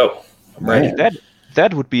 Let's go. I'm ready.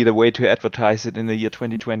 That would be the way to advertise it in the year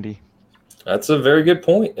 2020. That's a very good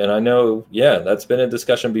point. And I know, that's been a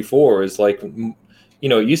discussion before. Is like,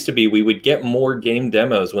 it used to be we would get more game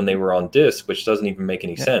demos when they were on disc, which doesn't even make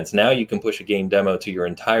any sense. Now you can push a game demo to your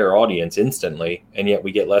entire audience instantly, and yet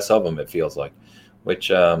we get less of them, it feels like,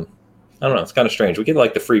 which, I don't know, it's kind of strange. We get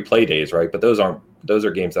like the free play days, right? But those are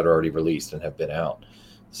games that are already released and have been out.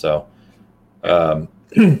 So,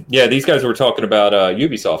 these guys were talking about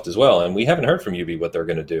Ubisoft as well, and we haven't heard from Ubi what they're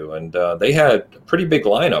going to do. And they had a pretty big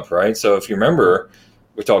lineup, right? So if you remember,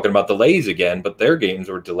 we're talking about delays again, but their games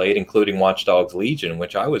were delayed, including Watch Dogs Legion,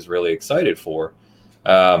 which I was really excited for.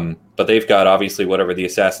 But they've got obviously whatever the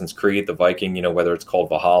Assassin's Creed, the Viking, whether it's called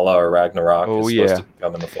Valhalla or Ragnarok is supposed to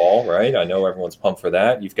come in the fall, right? I know everyone's pumped for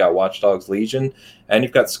that. You've got Watch Dogs Legion, and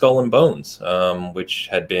you've got Skull and Bones, which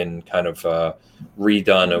had been kind of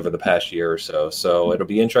redone over the past year or so. So it'll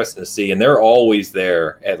be interesting to see. And they're always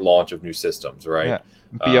there at launch of new systems, right? Yeah.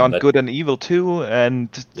 Beyond Good and Evil 2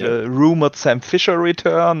 and rumored Sam Fisher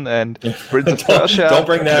return and Prince of Persia. Don't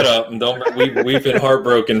bring that up. We've been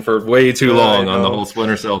heartbroken for way too long on the whole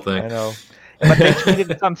Splinter Cell thing. I know. But they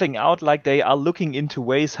tweeted something out like they are looking into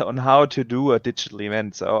ways on how to do a digital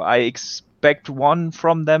event. So I expect one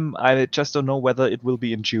from them. I just don't know whether it will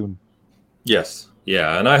be in June. Yes.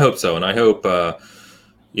 Yeah, and I hope so. And I hope,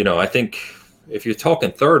 I think if you're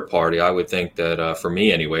talking third party, I would think that for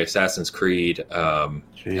me anyway, Assassin's Creed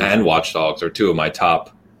and Watch Dogs are two of my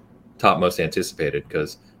top most anticipated,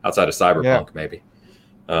 because outside of Cyberpunk, maybe.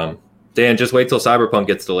 Dan, just wait till Cyberpunk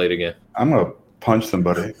gets delayed again. I'm a punch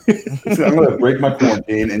somebody. I'm going to break my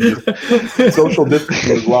quarantine and just social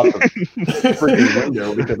distance lots of freaking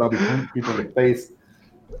window because I'll be punching people in the face.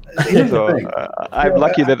 So, I'm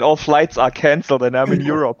lucky that all flights are canceled and I'm in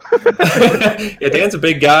Europe. Yeah, Dan's a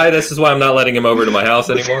big guy. This is why I'm not letting him over to my house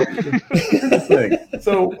anymore.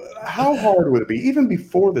 So how hard would it be, even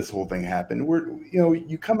before this whole thing happened, where,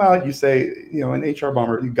 you come out, you say, an HR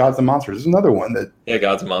Bomber, Gods and Monsters is another one that,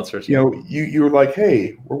 Gods and Monsters. You were like,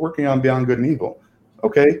 hey, we're working on Beyond Good and Evil.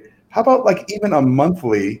 Okay. How about like even a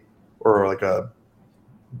monthly or like a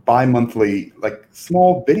bi-monthly, like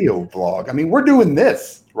small video vlog? I mean, we're doing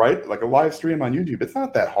this, right? Like a live stream on YouTube. It's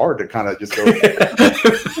not that hard to kind of just go, right?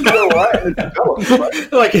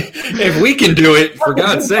 Like, if we can do it, for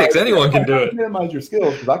God's sakes, anyone can do it. Minimize your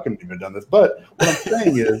skills because I couldn't even have done this. But what I'm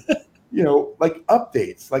saying is, like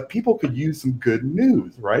updates, like people could use some good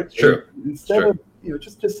news, right? Sure. And instead of,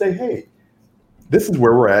 just say, hey, this is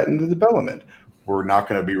where we're at in the development. We're not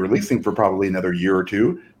going to be releasing for probably another year or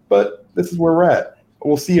two, but this is where we're at.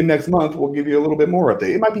 We'll see you next month. We'll give you a little bit more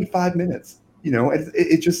update. It might be 5 minutes.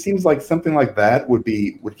 It just seems like something like that would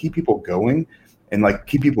keep people going and like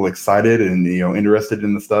keep people excited and interested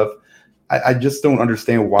in the stuff. I just don't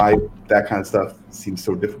understand why that kind of stuff seems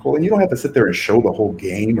so difficult. And you don't have to sit there and show the whole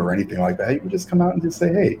game or anything like that. You can just come out and just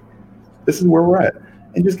say, hey, this is where we're at,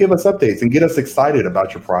 and just give us updates and get us excited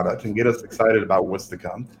about your product and get us excited about what's to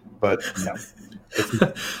come. But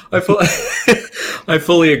I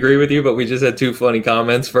fully agree with you, but we just had two funny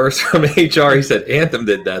comments. First from HR, he said Anthem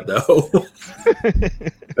did that though.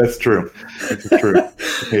 That's true. That's true.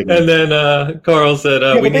 And then Carl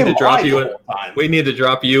said we need to drop you. We need to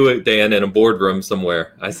drop you, Dan, in a boardroom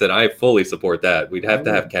somewhere. I said I fully support that. We'd have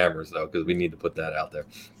to have cameras though, because we need to put that out there.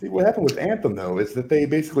 See, what happened with Anthem though is that they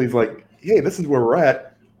basically is like, hey, this is where we're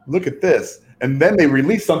at. Look at this, and then they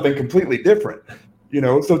release something completely different.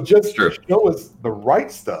 So just show us the right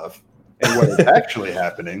stuff and what is actually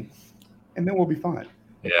happening, and then we'll be fine.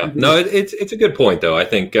 Yeah, no, it's a good point though. I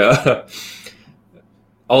think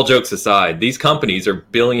all jokes aside, these companies are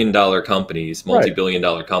billion-dollar companies,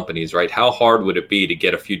 multi-billion-dollar companies, right? How hard would it be to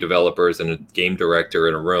get a few developers and a game director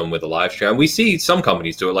in a room with a live stream? We see some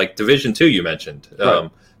companies do it, like Division 2 you mentioned. Right.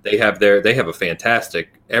 They have a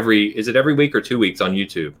fantastic every week or 2 weeks on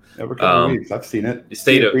YouTube. Every couple of weeks, I've seen it.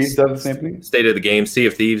 State of Thieves does the same thing. State of the Game, Sea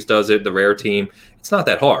of Thieves does it. The Rare team. It's not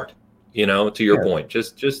that hard, to your point.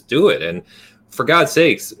 Just do it. And for God's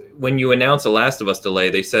sakes, when you announce a Last of Us delay,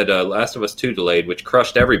 they said Last of Us 2 delayed, which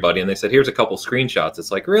crushed everybody. And they said, here's a couple screenshots.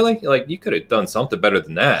 It's like, really? Like you could have done something better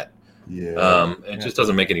than that. Yeah. It just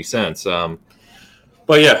doesn't make any sense. But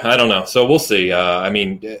yeah, I don't know. So we'll see.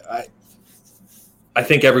 I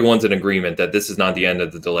think everyone's in agreement that this is not the end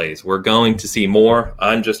of the delays. We're going to see more.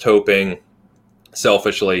 I'm just hoping,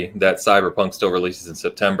 selfishly, that Cyberpunk still releases in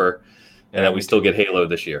September and that we still get Halo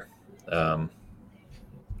this year.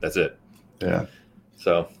 That's it. Yeah.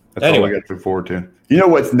 So that's all we got to look forward to. You know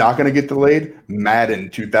what's not going to get delayed? Madden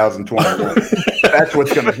 2021. That's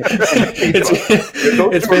what's going to happen.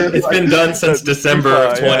 It's been done since December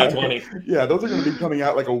of 2020. Yeah, those are going to be coming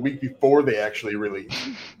out like a week before they actually release.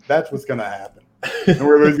 That's what's going to happen. And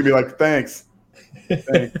we're going to be like, thanks.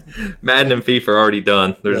 Madden and FIFA are already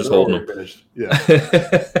done. They're just holding them. Finished. Yeah.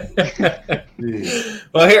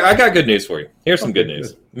 Well, here I got good news for you. Here's some good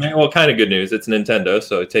news. Well, kind of good news. It's Nintendo,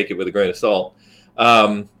 so take it with a grain of salt.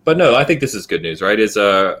 But no, I think this is good news, right?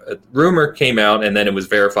 A rumor came out and then it was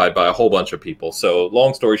verified by a whole bunch of people. So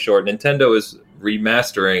long story short, Nintendo is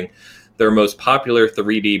remastering their most popular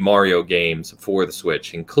 3D Mario games for the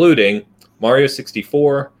Switch, including Mario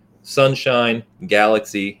 64, Sunshine,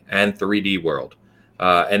 Galaxy, and 3D World.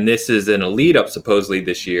 And this is in a lead up supposedly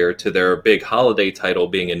this year to their big holiday title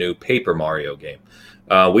being a new Paper Mario game.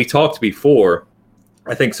 We talked before,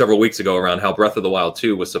 I think several weeks ago, around how Breath of the Wild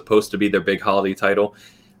 2 was supposed to be their big holiday title,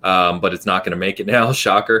 but it's not going to make it now.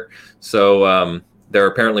 Shocker. So they're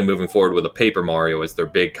apparently moving forward with a Paper Mario as their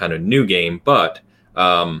big kind of new game. But,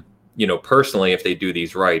 personally, if they do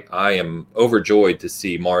these right, I am overjoyed to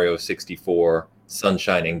see Mario 64,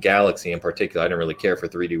 Sunshine, and Galaxy in particular. I didn't really care for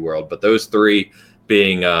 3D World, but those three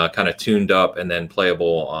being kind of tuned up and then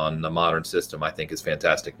playable on the modern system, I think is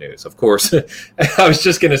fantastic news. Of course, I was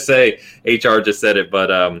just going to say, HR just said it,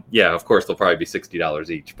 but yeah, of course, they'll probably be $60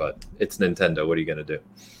 each, but it's Nintendo. What are you going to do?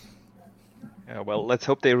 Yeah, well, let's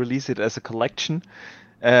hope they release it as a collection.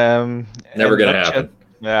 Never going to happen.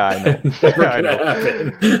 Yeah, I know. Never gonna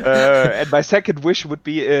happen. And my second wish would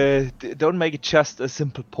be don't make it just a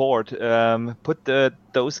simple port. Put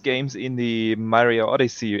those games in the Mario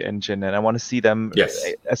Odyssey engine, and I want to see them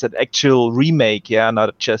as an actual remake,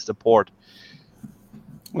 not just a port.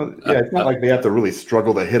 Well, yeah, it's not like they have to really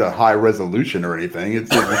struggle to hit a high resolution or anything. It's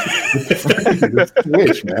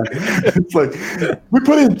Switch, man. It's like we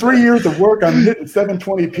put in 3 years of work on hitting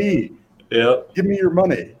 720p. Yeah. Give me your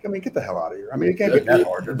money. I mean, get the hell out of here. I mean, it can't be that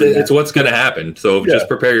hard. It's what's going to happen. So just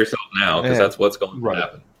prepare yourself now, because that's what's going to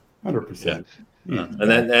happen. 100%. Yeah. And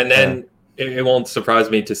then it won't surprise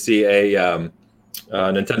me to see a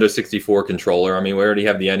Nintendo 64 controller. I mean, we already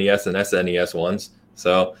have the NES and SNES ones,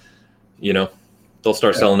 so they'll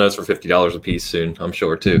start selling those for $50 a piece soon, I'm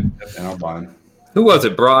sure too. And I'll buy them. Who was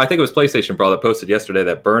it, bro? I think it was PlayStation Bro that posted yesterday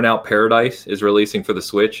that Burnout Paradise is releasing for the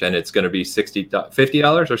Switch, and it's going to be $50 or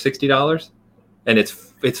 $60, and it's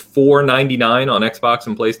 $4.99 on Xbox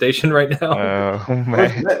and PlayStation right now. Oh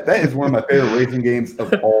man, that is one of my favorite racing games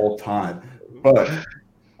of all time. But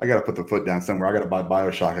I got to put the foot down somewhere. I got to buy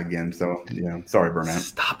BioShock again. So sorry, Burnout.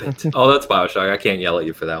 Stop it! Oh, that's BioShock. I can't yell at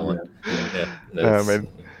you for that one. Man.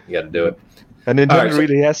 You got to do it. And Nintendo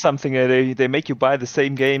really has something. They make you buy the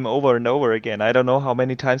same game over and over again. I don't know how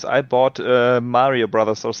many times I bought Mario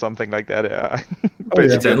Brothers or something like that.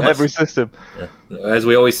 Basically, on every system. Yeah. As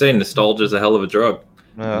we always say, nostalgia is a hell of a drug.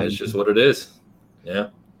 It's just what it is. Yeah.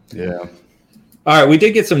 Yeah. All right, we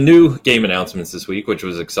did get some new game announcements this week, which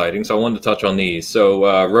was exciting, so I wanted to touch on these.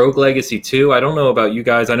 So, Rogue Legacy 2, I don't know about you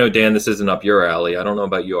guys. I know, Dan, this isn't up your alley. I don't know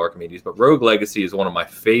about you, Archimedes, but Rogue Legacy is one of my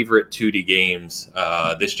favorite 2D games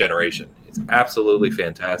this generation. It's absolutely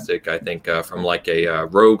fantastic, I think, from like a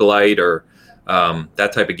roguelite or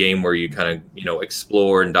that type of game where you kind of,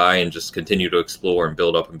 explore and die and just continue to explore and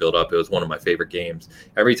build up and build up. It was one of my favorite games.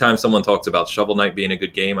 Every time someone talks about Shovel Knight being a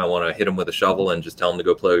good game, I want to hit them with a shovel and just tell them to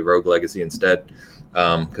go play Rogue Legacy instead,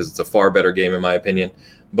 because it's a far better game in my opinion.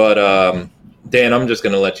 But Dan, I'm just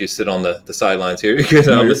going to let you sit on the sidelines here, because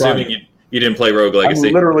I'm assuming you didn't play Rogue Legacy.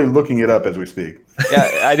 I'm literally looking it up as we speak.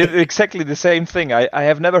 Yeah, I did exactly the same thing. I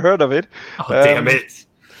have never heard of it. Oh, damn it.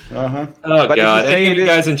 Uh-huh. Oh, but God. Any of you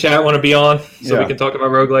guys in chat want to be on so we can talk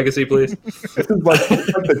about Rogue Legacy, please? This is like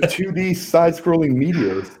the 2D side-scrolling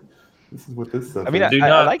Meteors. This is what this stuff I mean,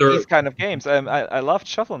 I like these kind of games. I loved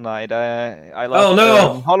Shovel Knight. I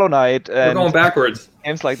love Hollow Knight. We're going backwards.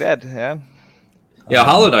 Games like that, yeah. Yeah,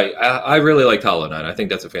 Hollow Knight. I really liked Hollow Knight. I think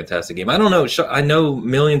that's a fantastic game. I don't know. I know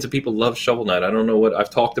millions of people love Shovel Knight. I don't know what I've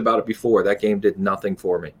talked about it before. That game did nothing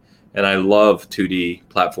for me. And I love 2D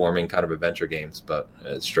platforming kind of adventure games, but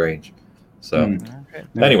it's strange. So,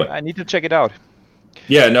 anyway. I need to check it out.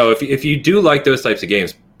 Yeah, no, if you do like those types of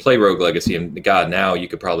games, play Rogue Legacy. And God, now you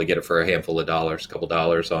could probably get it for a handful of dollars, a couple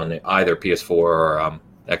dollars on either PS4 or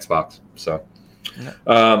Xbox. So,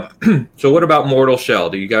 so what about Mortal Shell?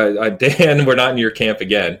 Do you guys, Dan, we're not in your camp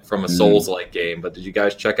again from a Souls-like game, but did you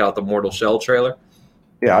guys check out the Mortal Shell trailer?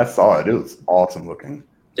 Yeah, I saw it. It was awesome looking.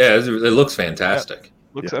 Yeah, it looks fantastic.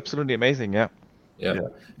 Looks absolutely amazing, yeah.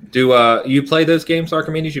 Do you play those games,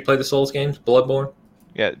 Archimedes? You play the Souls games, Bloodborne?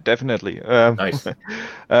 Yeah, definitely. Nice.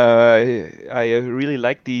 I really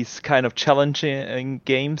like these kind of challenging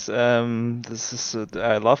games. I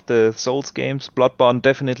love the Souls games. Bloodborne,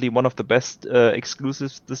 definitely one of the best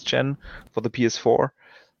exclusives this gen for the PS4.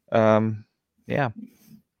 Yeah.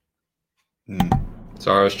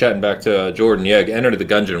 Sorry, I was chatting back to Jordan. Yeah, Enter the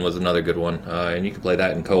Gungeon was another good one, and you can play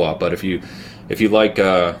that in co-op. But if you like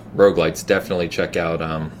roguelites, definitely check out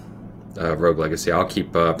Rogue Legacy. I'll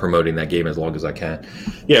keep promoting that game as long as I can.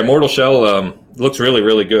 Yeah, Mortal Shell looks really,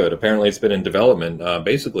 really good. Apparently, it's been in development,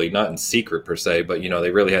 basically not in secret per se, but they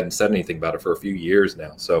really hadn't said anything about it for a few years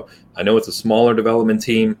now. So I know it's a smaller development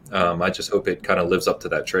team. I just hope it kind of lives up to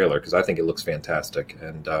that trailer, because I think it looks fantastic.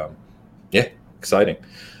 And exciting.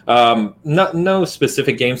 No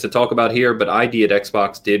specific games to talk about here, but ID at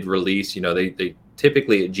Xbox did release, they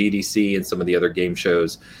typically at GDC and some of the other game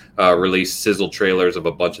shows release sizzle trailers of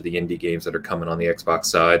a bunch of the indie games that are coming on the Xbox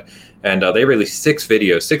side. And they released 6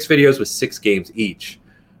 videos with 6 games each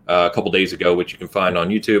a couple days ago, which you can find on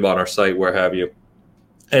YouTube, on our site, where have you.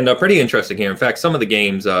 And pretty interesting here. In fact, some of the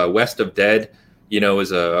games, West of Dead,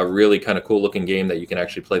 is a really kind of cool looking game that you can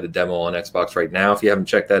actually play the demo on Xbox right now if you haven't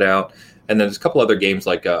checked that out. And then there's a couple other games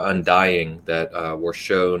like Undying that were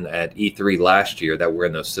shown at E3 last year that were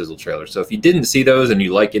in those sizzle trailers. So if you didn't see those and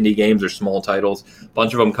you like indie games or small titles, a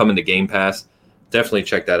bunch of them come into Game Pass. Definitely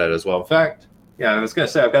check that out as well. In fact, I was going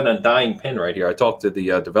to say, I've got an Undying pin right here. I talked to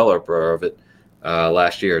the developer of it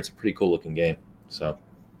last year. It's a pretty cool looking game. So,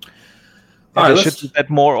 I should do that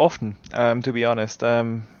more often, to be honest.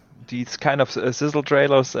 These kind of sizzle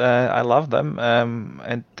trailers, I love them,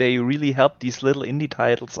 and they really help these little indie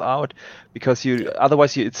titles out, because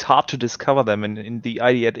otherwise it's hard to discover them. And in the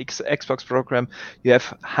ID at Xbox program, you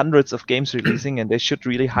have hundreds of games releasing, and they should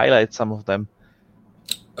really highlight some of them.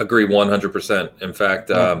 Agree 100%. In fact,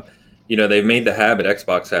 they've made the habit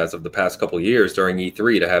Xbox has of the past couple of years during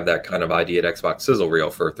E3 to have that kind of idea at Xbox sizzle reel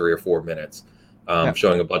for 3 or 4 minutes,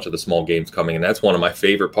 showing a bunch of the small games coming. And that's one of my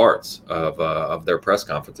favorite parts of their press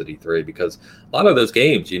conference at E3, because a lot of those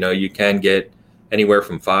games, you can get anywhere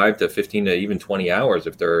from 5 to 15 to even 20 hours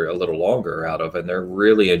if they're a little longer out of, and they're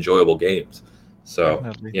really enjoyable games. So,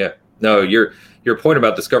 Definitely. yeah. No, your point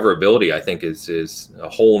about discoverability, I think, is a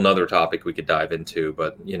whole nother topic we could dive into.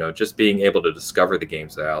 But, just being able to discover the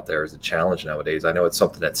games that are out there is a challenge nowadays. I know it's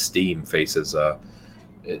something that Steam faces.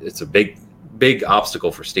 It's a big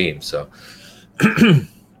obstacle for Steam. So,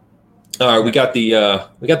 all right, we got the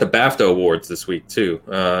BAFTA awards this week too.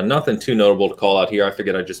 Nothing too notable to call out here. I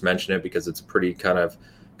figured I'd just mention it because it's pretty kind of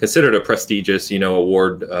considered a prestigious,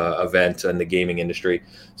 award event in the gaming industry.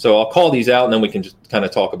 So I'll call these out, and then we can just kind of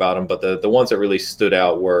talk about them. But the ones that really stood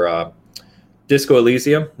out were Disco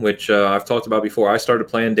Elysium, which I've talked about before. I started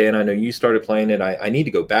playing, Dan. I know you started playing it. I need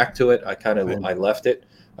to go back to it. I left it,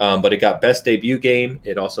 but it got Best Debut Game.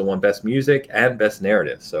 It also won Best Music and Best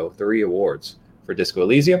Narrative. So 3 awards for Disco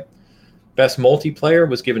Elysium. Best Multiplayer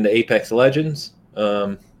was given to Apex Legends.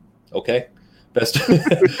 Okay. Best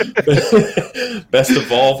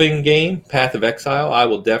Evolving Game, Path of Exile. I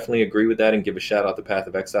will definitely agree with that and give a shout out to Path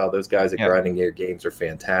of Exile. Those guys at Grinding Gear Games are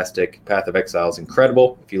fantastic. Path of Exile is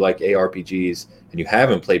incredible. If you like ARPGs and you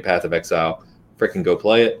haven't played Path of Exile, freaking go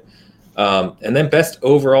play it. And then Best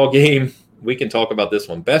Overall Game, we can talk about this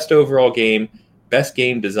one. Best Overall Game, Best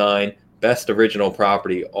Game Design, Best Original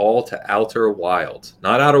Property, all to Outer Wilds.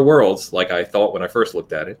 Not Outer Worlds, like I thought when I first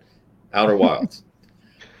looked at it. Outer Wilds.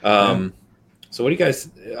 So what do you guys...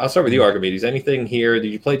 I'll start with you, Archimedes. Anything here? Did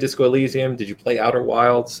you play Disco Elysium? Did you play Outer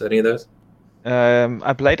Wilds? Any of those?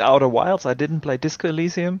 I played Outer Wilds. I didn't play Disco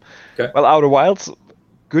Elysium. Okay. Well, Outer Wilds,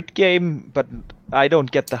 good game, but I don't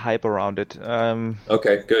get the hype around it.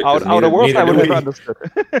 Okay, good. Outer Worlds, I would have understood.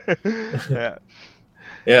 Yeah.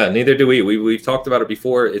 Yeah, neither do we. We've talked about it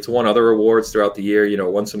before. It's won other awards throughout the year. It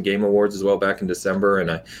won some game awards as well back in December,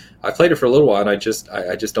 and I played it for a little while, and I just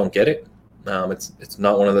don't get it. It's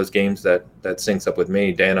not one of those games that syncs up with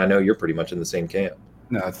me. Dan, I know you're pretty much in the same camp.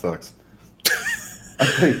 No, it sucks. I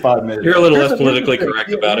played 5 minutes. You're a little less politically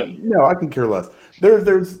correct about it. No, I can care less.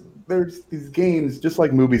 There's these games just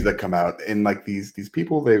like movies that come out, and like these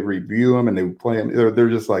people, they review them and they play them. They're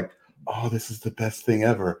just like, oh, this is the best thing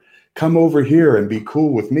ever. Come over here and be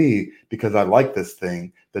cool with me because I like this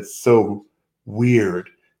thing that's so weird.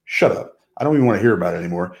 Shut up. I don't even want to hear about it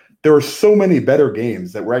anymore. There are so many better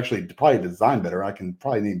games that were actually probably designed better. I can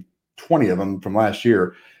probably name 20 of them from last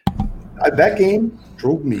year. That game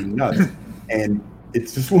drove me nuts. And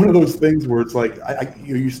it's just one of those things where it's like,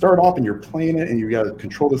 you start off and you're playing it and you got to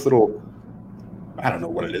control this little, I don't know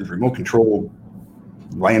what it is, remote control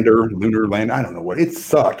lunar lander. I don't know what. It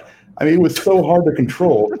sucked. I mean, it was so hard to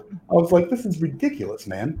control. I was like, this is ridiculous,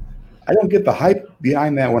 man. I don't get the hype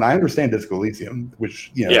behind that one. I understand Disco Elysium,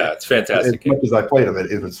 which, yeah, it's fantastic. As much as I played of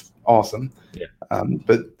it, it was awesome. Yeah.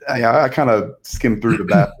 But I kind of skimmed through the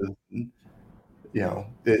back.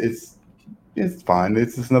 It's fine.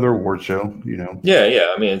 It's just another award show,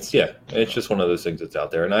 Yeah. I mean, it's just one of those things that's out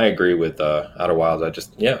there. And I agree with Outer Wilds. I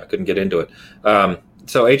couldn't get into it.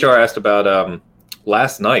 So HR asked about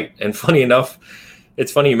last night, and funny enough, it's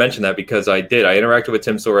funny you mentioned that because I interacted with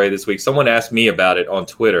Tim Soray this week. Someone asked me about it on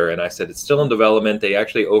Twitter, and I said it's still in development. They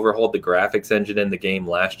actually overhauled the graphics engine in the game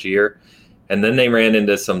last year, and then they ran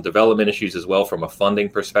into some development issues as well from a funding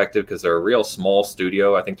perspective because they're a real small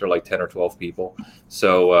studio. I think they're like 10 or 12 people.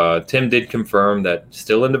 So Tim did confirm that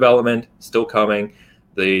still in development, still coming.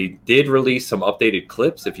 They did release some updated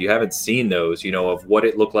clips. If you haven't seen those, of what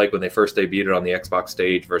it looked like when they first debuted it on the Xbox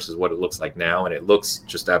stage versus what it looks like now. And it looks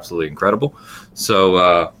just absolutely incredible.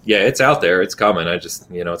 So, it's out there. It's coming. I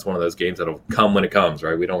just, it's one of those games that'll come when it comes,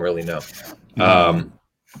 right? We don't really know. Dan,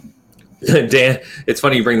 it's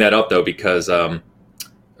funny you bring that up, though, because I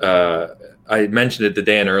mentioned it to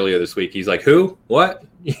Dan earlier this week. He's like, who? What?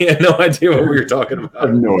 He had no idea what we were talking about. I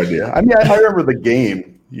have no idea. I mean, I remember the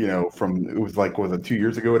game. From it was like 2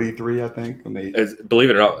 years ago at E3, I think, when they believe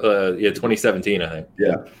it or not, 2017, I think.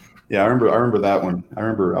 Yeah. I remember that one.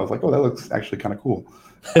 I was like, oh, that looks actually kind of cool.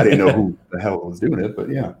 I didn't know who the hell was doing it, but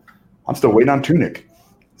yeah, I'm still waiting on Tunic.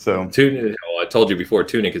 So Tunic, I told you before,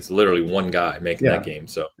 Tunic is literally one guy making that game,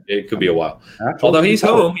 so it could be a while. Although he's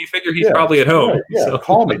home, you figure he's probably at home. Right, yeah, so.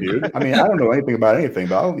 Call me, dude. I mean, I don't know anything about anything,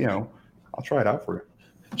 but I'll try it out for you.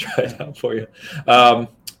 Try it out for you.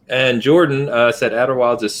 And Jordan said, Outer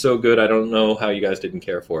Wilds is so good, I don't know how you guys didn't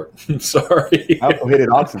care for it. I'm sorry. I also hated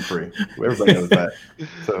Oxenfree. Everybody knows that.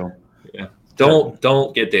 So yeah.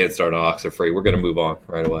 Don't get Dan started on Oxenfree. We're going to move on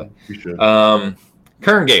right away. We should.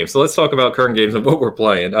 Current games. So let's talk about current games and what we're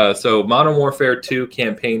playing. So Modern Warfare 2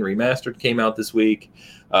 Campaign Remastered came out this week.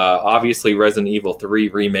 Obviously, Resident Evil 3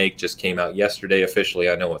 Remake just came out yesterday officially.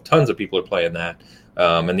 I know tons of people are playing that.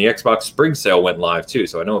 And the Xbox Spring Sale went live too.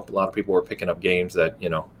 So I know a lot of people were picking up games that,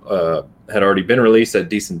 had already been released at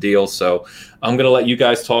decent deals. So I'm going to let you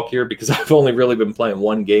guys talk here because I've only really been playing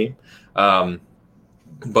one game.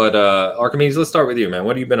 But Archimedes, let's start with you, man.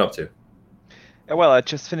 What have you been up to? Well, I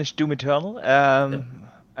just finished Doom Eternal,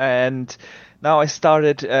 and now I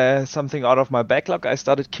started something out of my backlog. I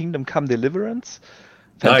started Kingdom Come Deliverance.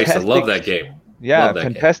 Nice, I love that game. Yeah,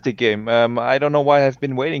 fantastic game. I don't know why I've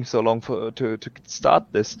been waiting so long to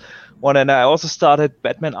start this one, and I also started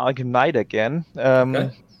Batman Arkham Knight again.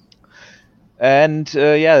 And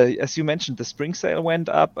as you mentioned, the spring sale went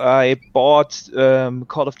up. I bought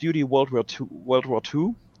Call of Duty World War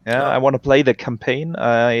II. Yeah, I want to play the campaign.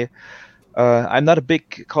 I'm not a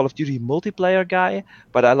big Call of Duty multiplayer guy,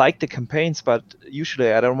 but I like the campaigns. But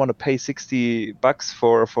usually, I don't want to pay $60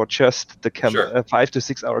 for just the 5 to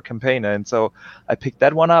 6 hour campaign, and so I picked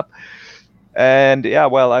that one up. And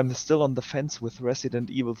I'm still on the fence with Resident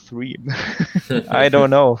Evil 3. I don't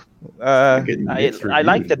know. I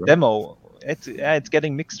like the demo. It's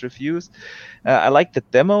getting mixed reviews. I like the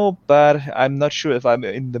demo, but I'm not sure if I'm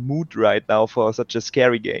in the mood right now for such a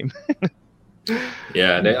scary game.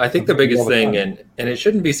 Yeah, and I think the biggest thing, and it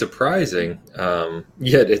shouldn't be surprising,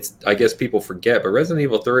 yet I guess people forget, but Resident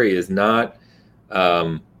Evil 3 is not,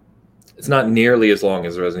 it's not nearly as long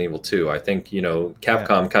as Resident Evil 2. I think,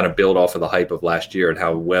 Capcom kind of built off of the hype of last year and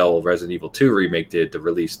how well Resident Evil 2 Remake did to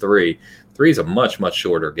release 3. 3 is a much, much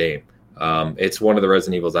shorter game. It's one of the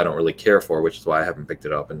Resident Evils I don't really care for, which is why I haven't picked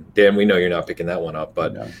it up. And Dan, we know you're not picking that one up,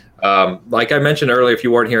 but like I mentioned earlier, if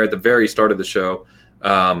you weren't here at the very start of the show,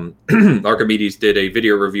 Archimedes did a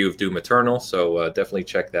video review of Doom Eternal, so definitely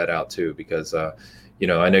check that out too, because I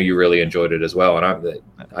know you really enjoyed it as well, and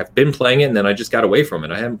I've been playing it, and then I just got away from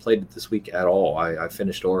it. I haven't played it this week at all. I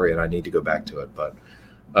finished Ori, and I need to go back to it. But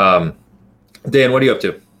Dan, what are you up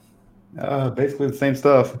to? Basically the same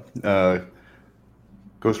stuff.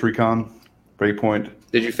 Ghost Recon, Breakpoint.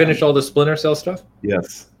 Did you finish all the Splinter Cell stuff?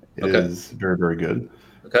 Yes, it is very, very good.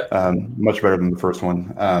 Okay, much better than the first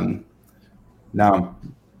one. Now,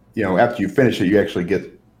 after you finish it, you actually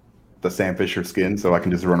get the Sam Fisher skin, so I can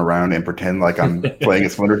just run around and pretend like I'm playing a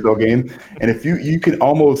Splinter Cell game. And if you can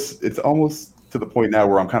it's almost to the point now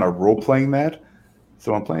where I'm kind of role playing that.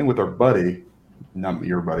 So I'm playing with our buddy, not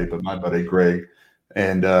your buddy, but my buddy Greg,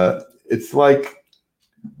 and it's like,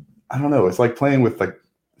 I don't know, it's like playing with like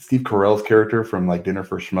Steve Carell's character from like Dinner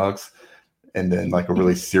for Schmucks, and then like a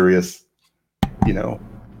really serious,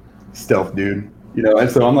 stealth dude.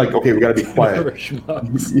 And so I'm like, okay, we got to be quiet.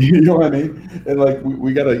 You know what I mean? And like,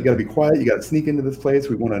 you got to be quiet. You got to sneak into this place.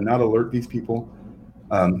 We want to not alert these people.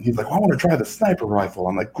 He's like, well, I want to try the sniper rifle.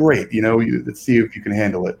 I'm like, great. Let's see if you can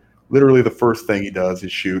handle it. Literally, the first thing he does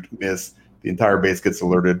is shoot, miss. The entire base gets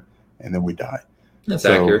alerted, and then we die. That's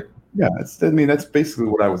accurate. Yeah, that's basically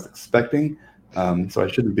what I was expecting. So I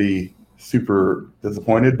shouldn't be super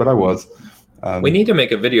disappointed, but I was. We need to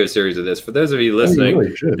make a video series of this. For those of you listening,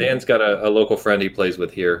 really Dan's got a local friend he plays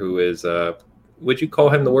with here who is, would you call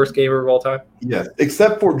him the worst gamer of all time? Yes,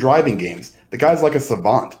 except for driving games. The guy's like a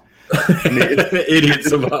savant. Idiot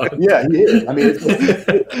savant. Yeah, he is. I mean,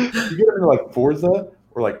 you get into like Forza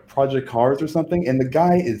or like Project Cars or something, and the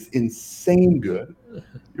guy is insane good.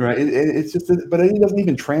 Right? It's just, but he doesn't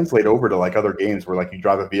even translate over to like other games where like you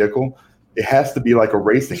drive a vehicle. It has to be like a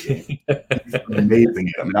racing game. He's amazing.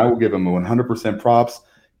 I mean, I will give him 100% props.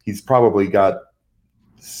 He's probably got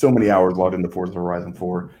so many hours logged into Forza Horizon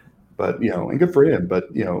 4, but and good for him. But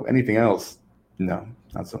anything else, no,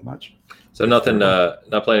 not so much. So nothing,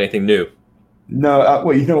 not playing anything new. No,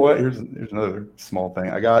 well, you know what? Here's another small thing.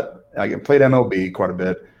 I played MLB quite a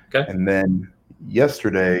bit, and then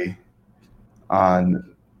yesterday,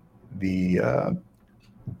 on the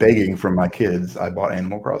begging from my kids, I bought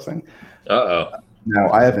Animal Crossing.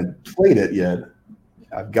 Now, I haven't played it yet.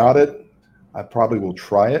 I've got it. I probably will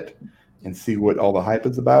try it and see what all the hype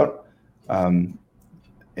is about. And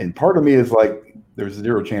part of me is like, there's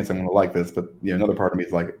zero chance I'm going to like this. But another part of me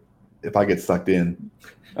is like, if I get sucked in,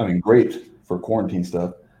 I mean, great for quarantine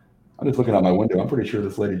stuff. I'm just looking out my window. I'm pretty sure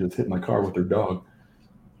this lady just hit my car with her dog.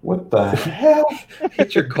 What the hell?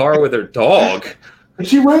 Hit your car with her dog?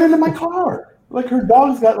 She ran into my car. Like her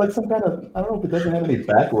dog's got like some kind of, I don't know if it doesn't have any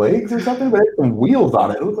back legs or something, but it has some wheels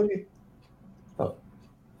on it. It looks like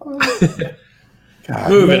God,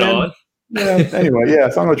 moving on. Yeah. Anyway,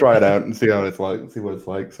 so I'm gonna try it out and see how it's like. See what it's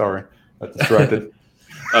like. Sorry, I got distracted.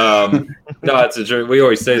 No, we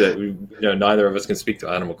always say that neither of us can speak to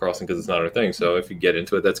Animal Crossing because it's not our thing. So if you get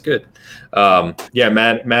into it, that's good. Yeah,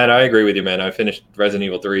 Matt, I agree with you, man. I finished Resident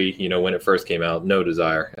Evil 3, when it first came out. No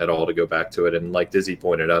desire at all to go back to it. And like Dizzy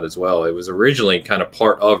pointed out as well, it was originally kind of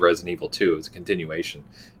part of Resident Evil 2. It was a continuation,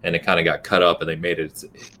 and it kind of got cut up, and they made it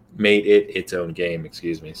its own game.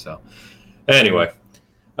 Excuse me. So anyway,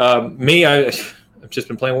 I've just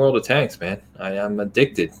been playing World of Tanks, man. I'm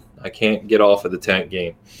addicted. I can't get off of the tank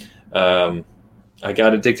game. I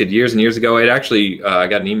got addicted years and years ago. I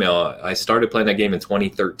got an email. I started playing that game in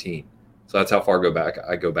 2013. So that's how far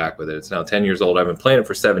I go back with it. It's now 10 years old. I've been playing it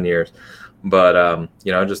for 7 years. But, I'm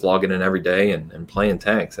just logging in every day and playing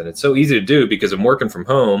tanks. And it's so easy to do because I'm working from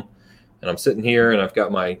home. And I'm sitting here and I've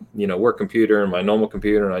got my, work computer and my normal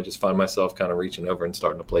computer. And I just find myself kind of reaching over and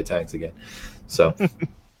starting to play tanks again. So,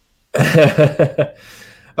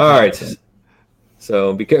 all right.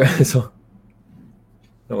 So be careful.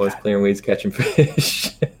 I was playing weeds, catching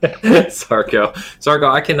fish. Sarko,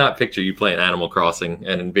 I cannot picture you playing Animal Crossing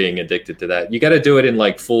and being addicted to that. You got to do it in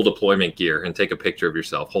like full deployment gear and take a picture of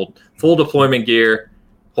yourself. Hold full deployment gear,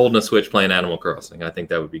 holding a Switch, playing Animal Crossing. I think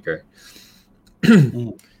that would be great.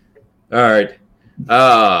 All right.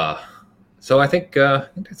 So I think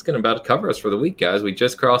that's going to about cover us for the week, guys. We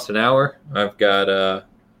just crossed an hour. I've got to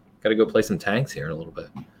go play some tanks here in a little bit.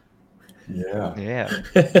 Yeah. I'm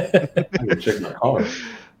gonna check my car.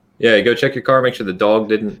 Yeah, go check your car. Make sure the dog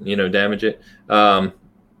didn't, damage it. I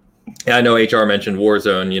know HR mentioned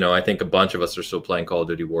Warzone. I think a bunch of us are still playing Call of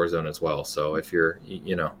Duty Warzone as well. So if you're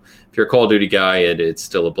a Call of Duty guy, it's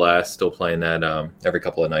still a blast. Still playing that every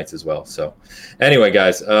couple of nights as well. So anyway,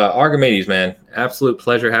 guys, Archimedes, man, absolute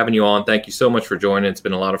pleasure having you on. Thank you so much for joining. It's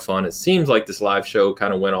been a lot of fun. It seems like this live show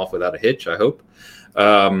kind of went off without a hitch. I hope.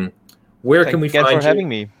 Where can we find you? Thanks for having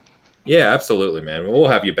me. Yeah, absolutely, man. We'll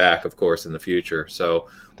have you back, of course, in the future. So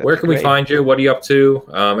where can we find you? What are you up to?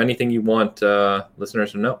 Anything you want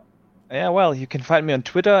listeners to know? Yeah, well, you can find me on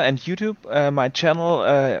Twitter and YouTube, my channel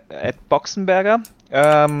at Boxenberger.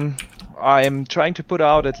 I'm trying to put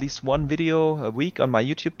out at least one video a week on my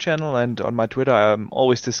YouTube channel, and on my Twitter I'm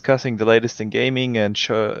always discussing the latest in gaming and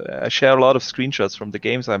share a lot of screenshots from the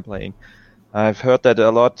games I'm playing. I've heard that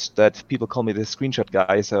a lot, that people call me the screenshot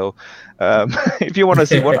guy. So if you want to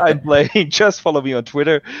see what I'm playing, just follow me on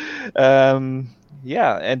Twitter.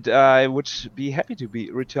 Yeah, and I would be happy to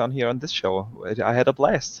return here on this show. I had a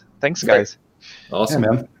blast. Thanks, guys. Awesome,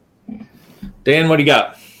 man. Dan, what do you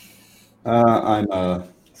got? I'm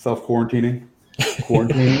self-quarantining.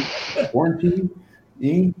 Quarantining.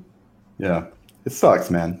 Yeah, it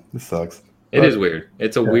sucks, man. It sucks. It is weird.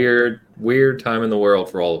 It's a weird time in the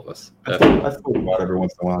world for all of us. I think about every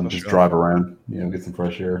once in a while and just drive around, get some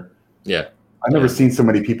fresh air. Yeah. I've never seen so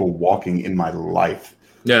many people walking in my life.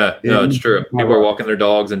 Yeah, no, it's true. People are walking their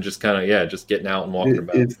dogs and just kind of, just getting out and walking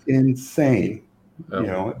about. It's insane,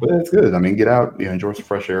 but it's good. I mean, get out, enjoy some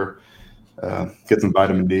fresh air, get some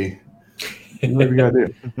vitamin D. Whatever you gotta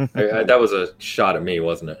do. That was a shot at me,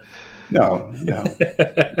 wasn't it? No. All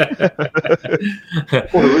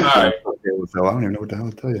right. I don't even know what the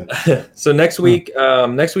hell to tell you. So next week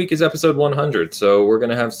is episode 100. So we're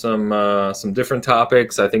gonna have some different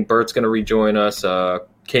topics. I think Bert's gonna rejoin us.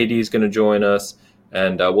 KD's gonna join us,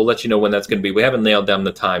 and we'll let you know when that's gonna be. We haven't nailed down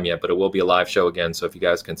the time yet, but it will be a live show again. So if you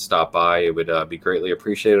guys can stop by, it would be greatly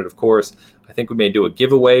appreciated. Of course, I think we may do a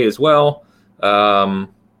giveaway as well. Well,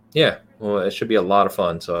 it should be a lot of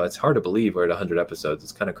fun. So it's hard to believe we're at 100 episodes.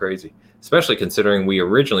 It's kind of crazy, especially considering we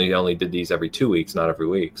originally only did these every 2 weeks, not every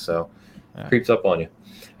week. So it creeps up on you.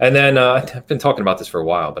 And then I've been talking about this for a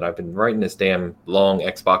while, but I've been writing this damn long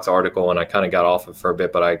Xbox article, and I kind of got off it for a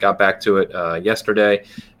bit, but I got back to it yesterday,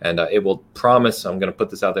 and it will promise, I'm going to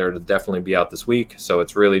put this out there, it'll definitely be out this week. So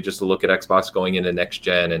it's really just a look at Xbox going into next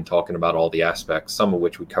gen and talking about all the aspects, some of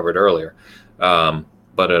which we covered earlier.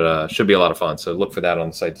 But it should be a lot of fun. So look for that on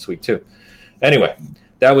the site this week too. Anyway,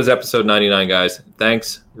 that was episode 99, guys.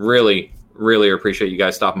 Thanks. Really, really appreciate you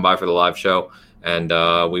guys stopping by for the live show. And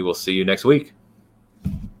we will see you next week.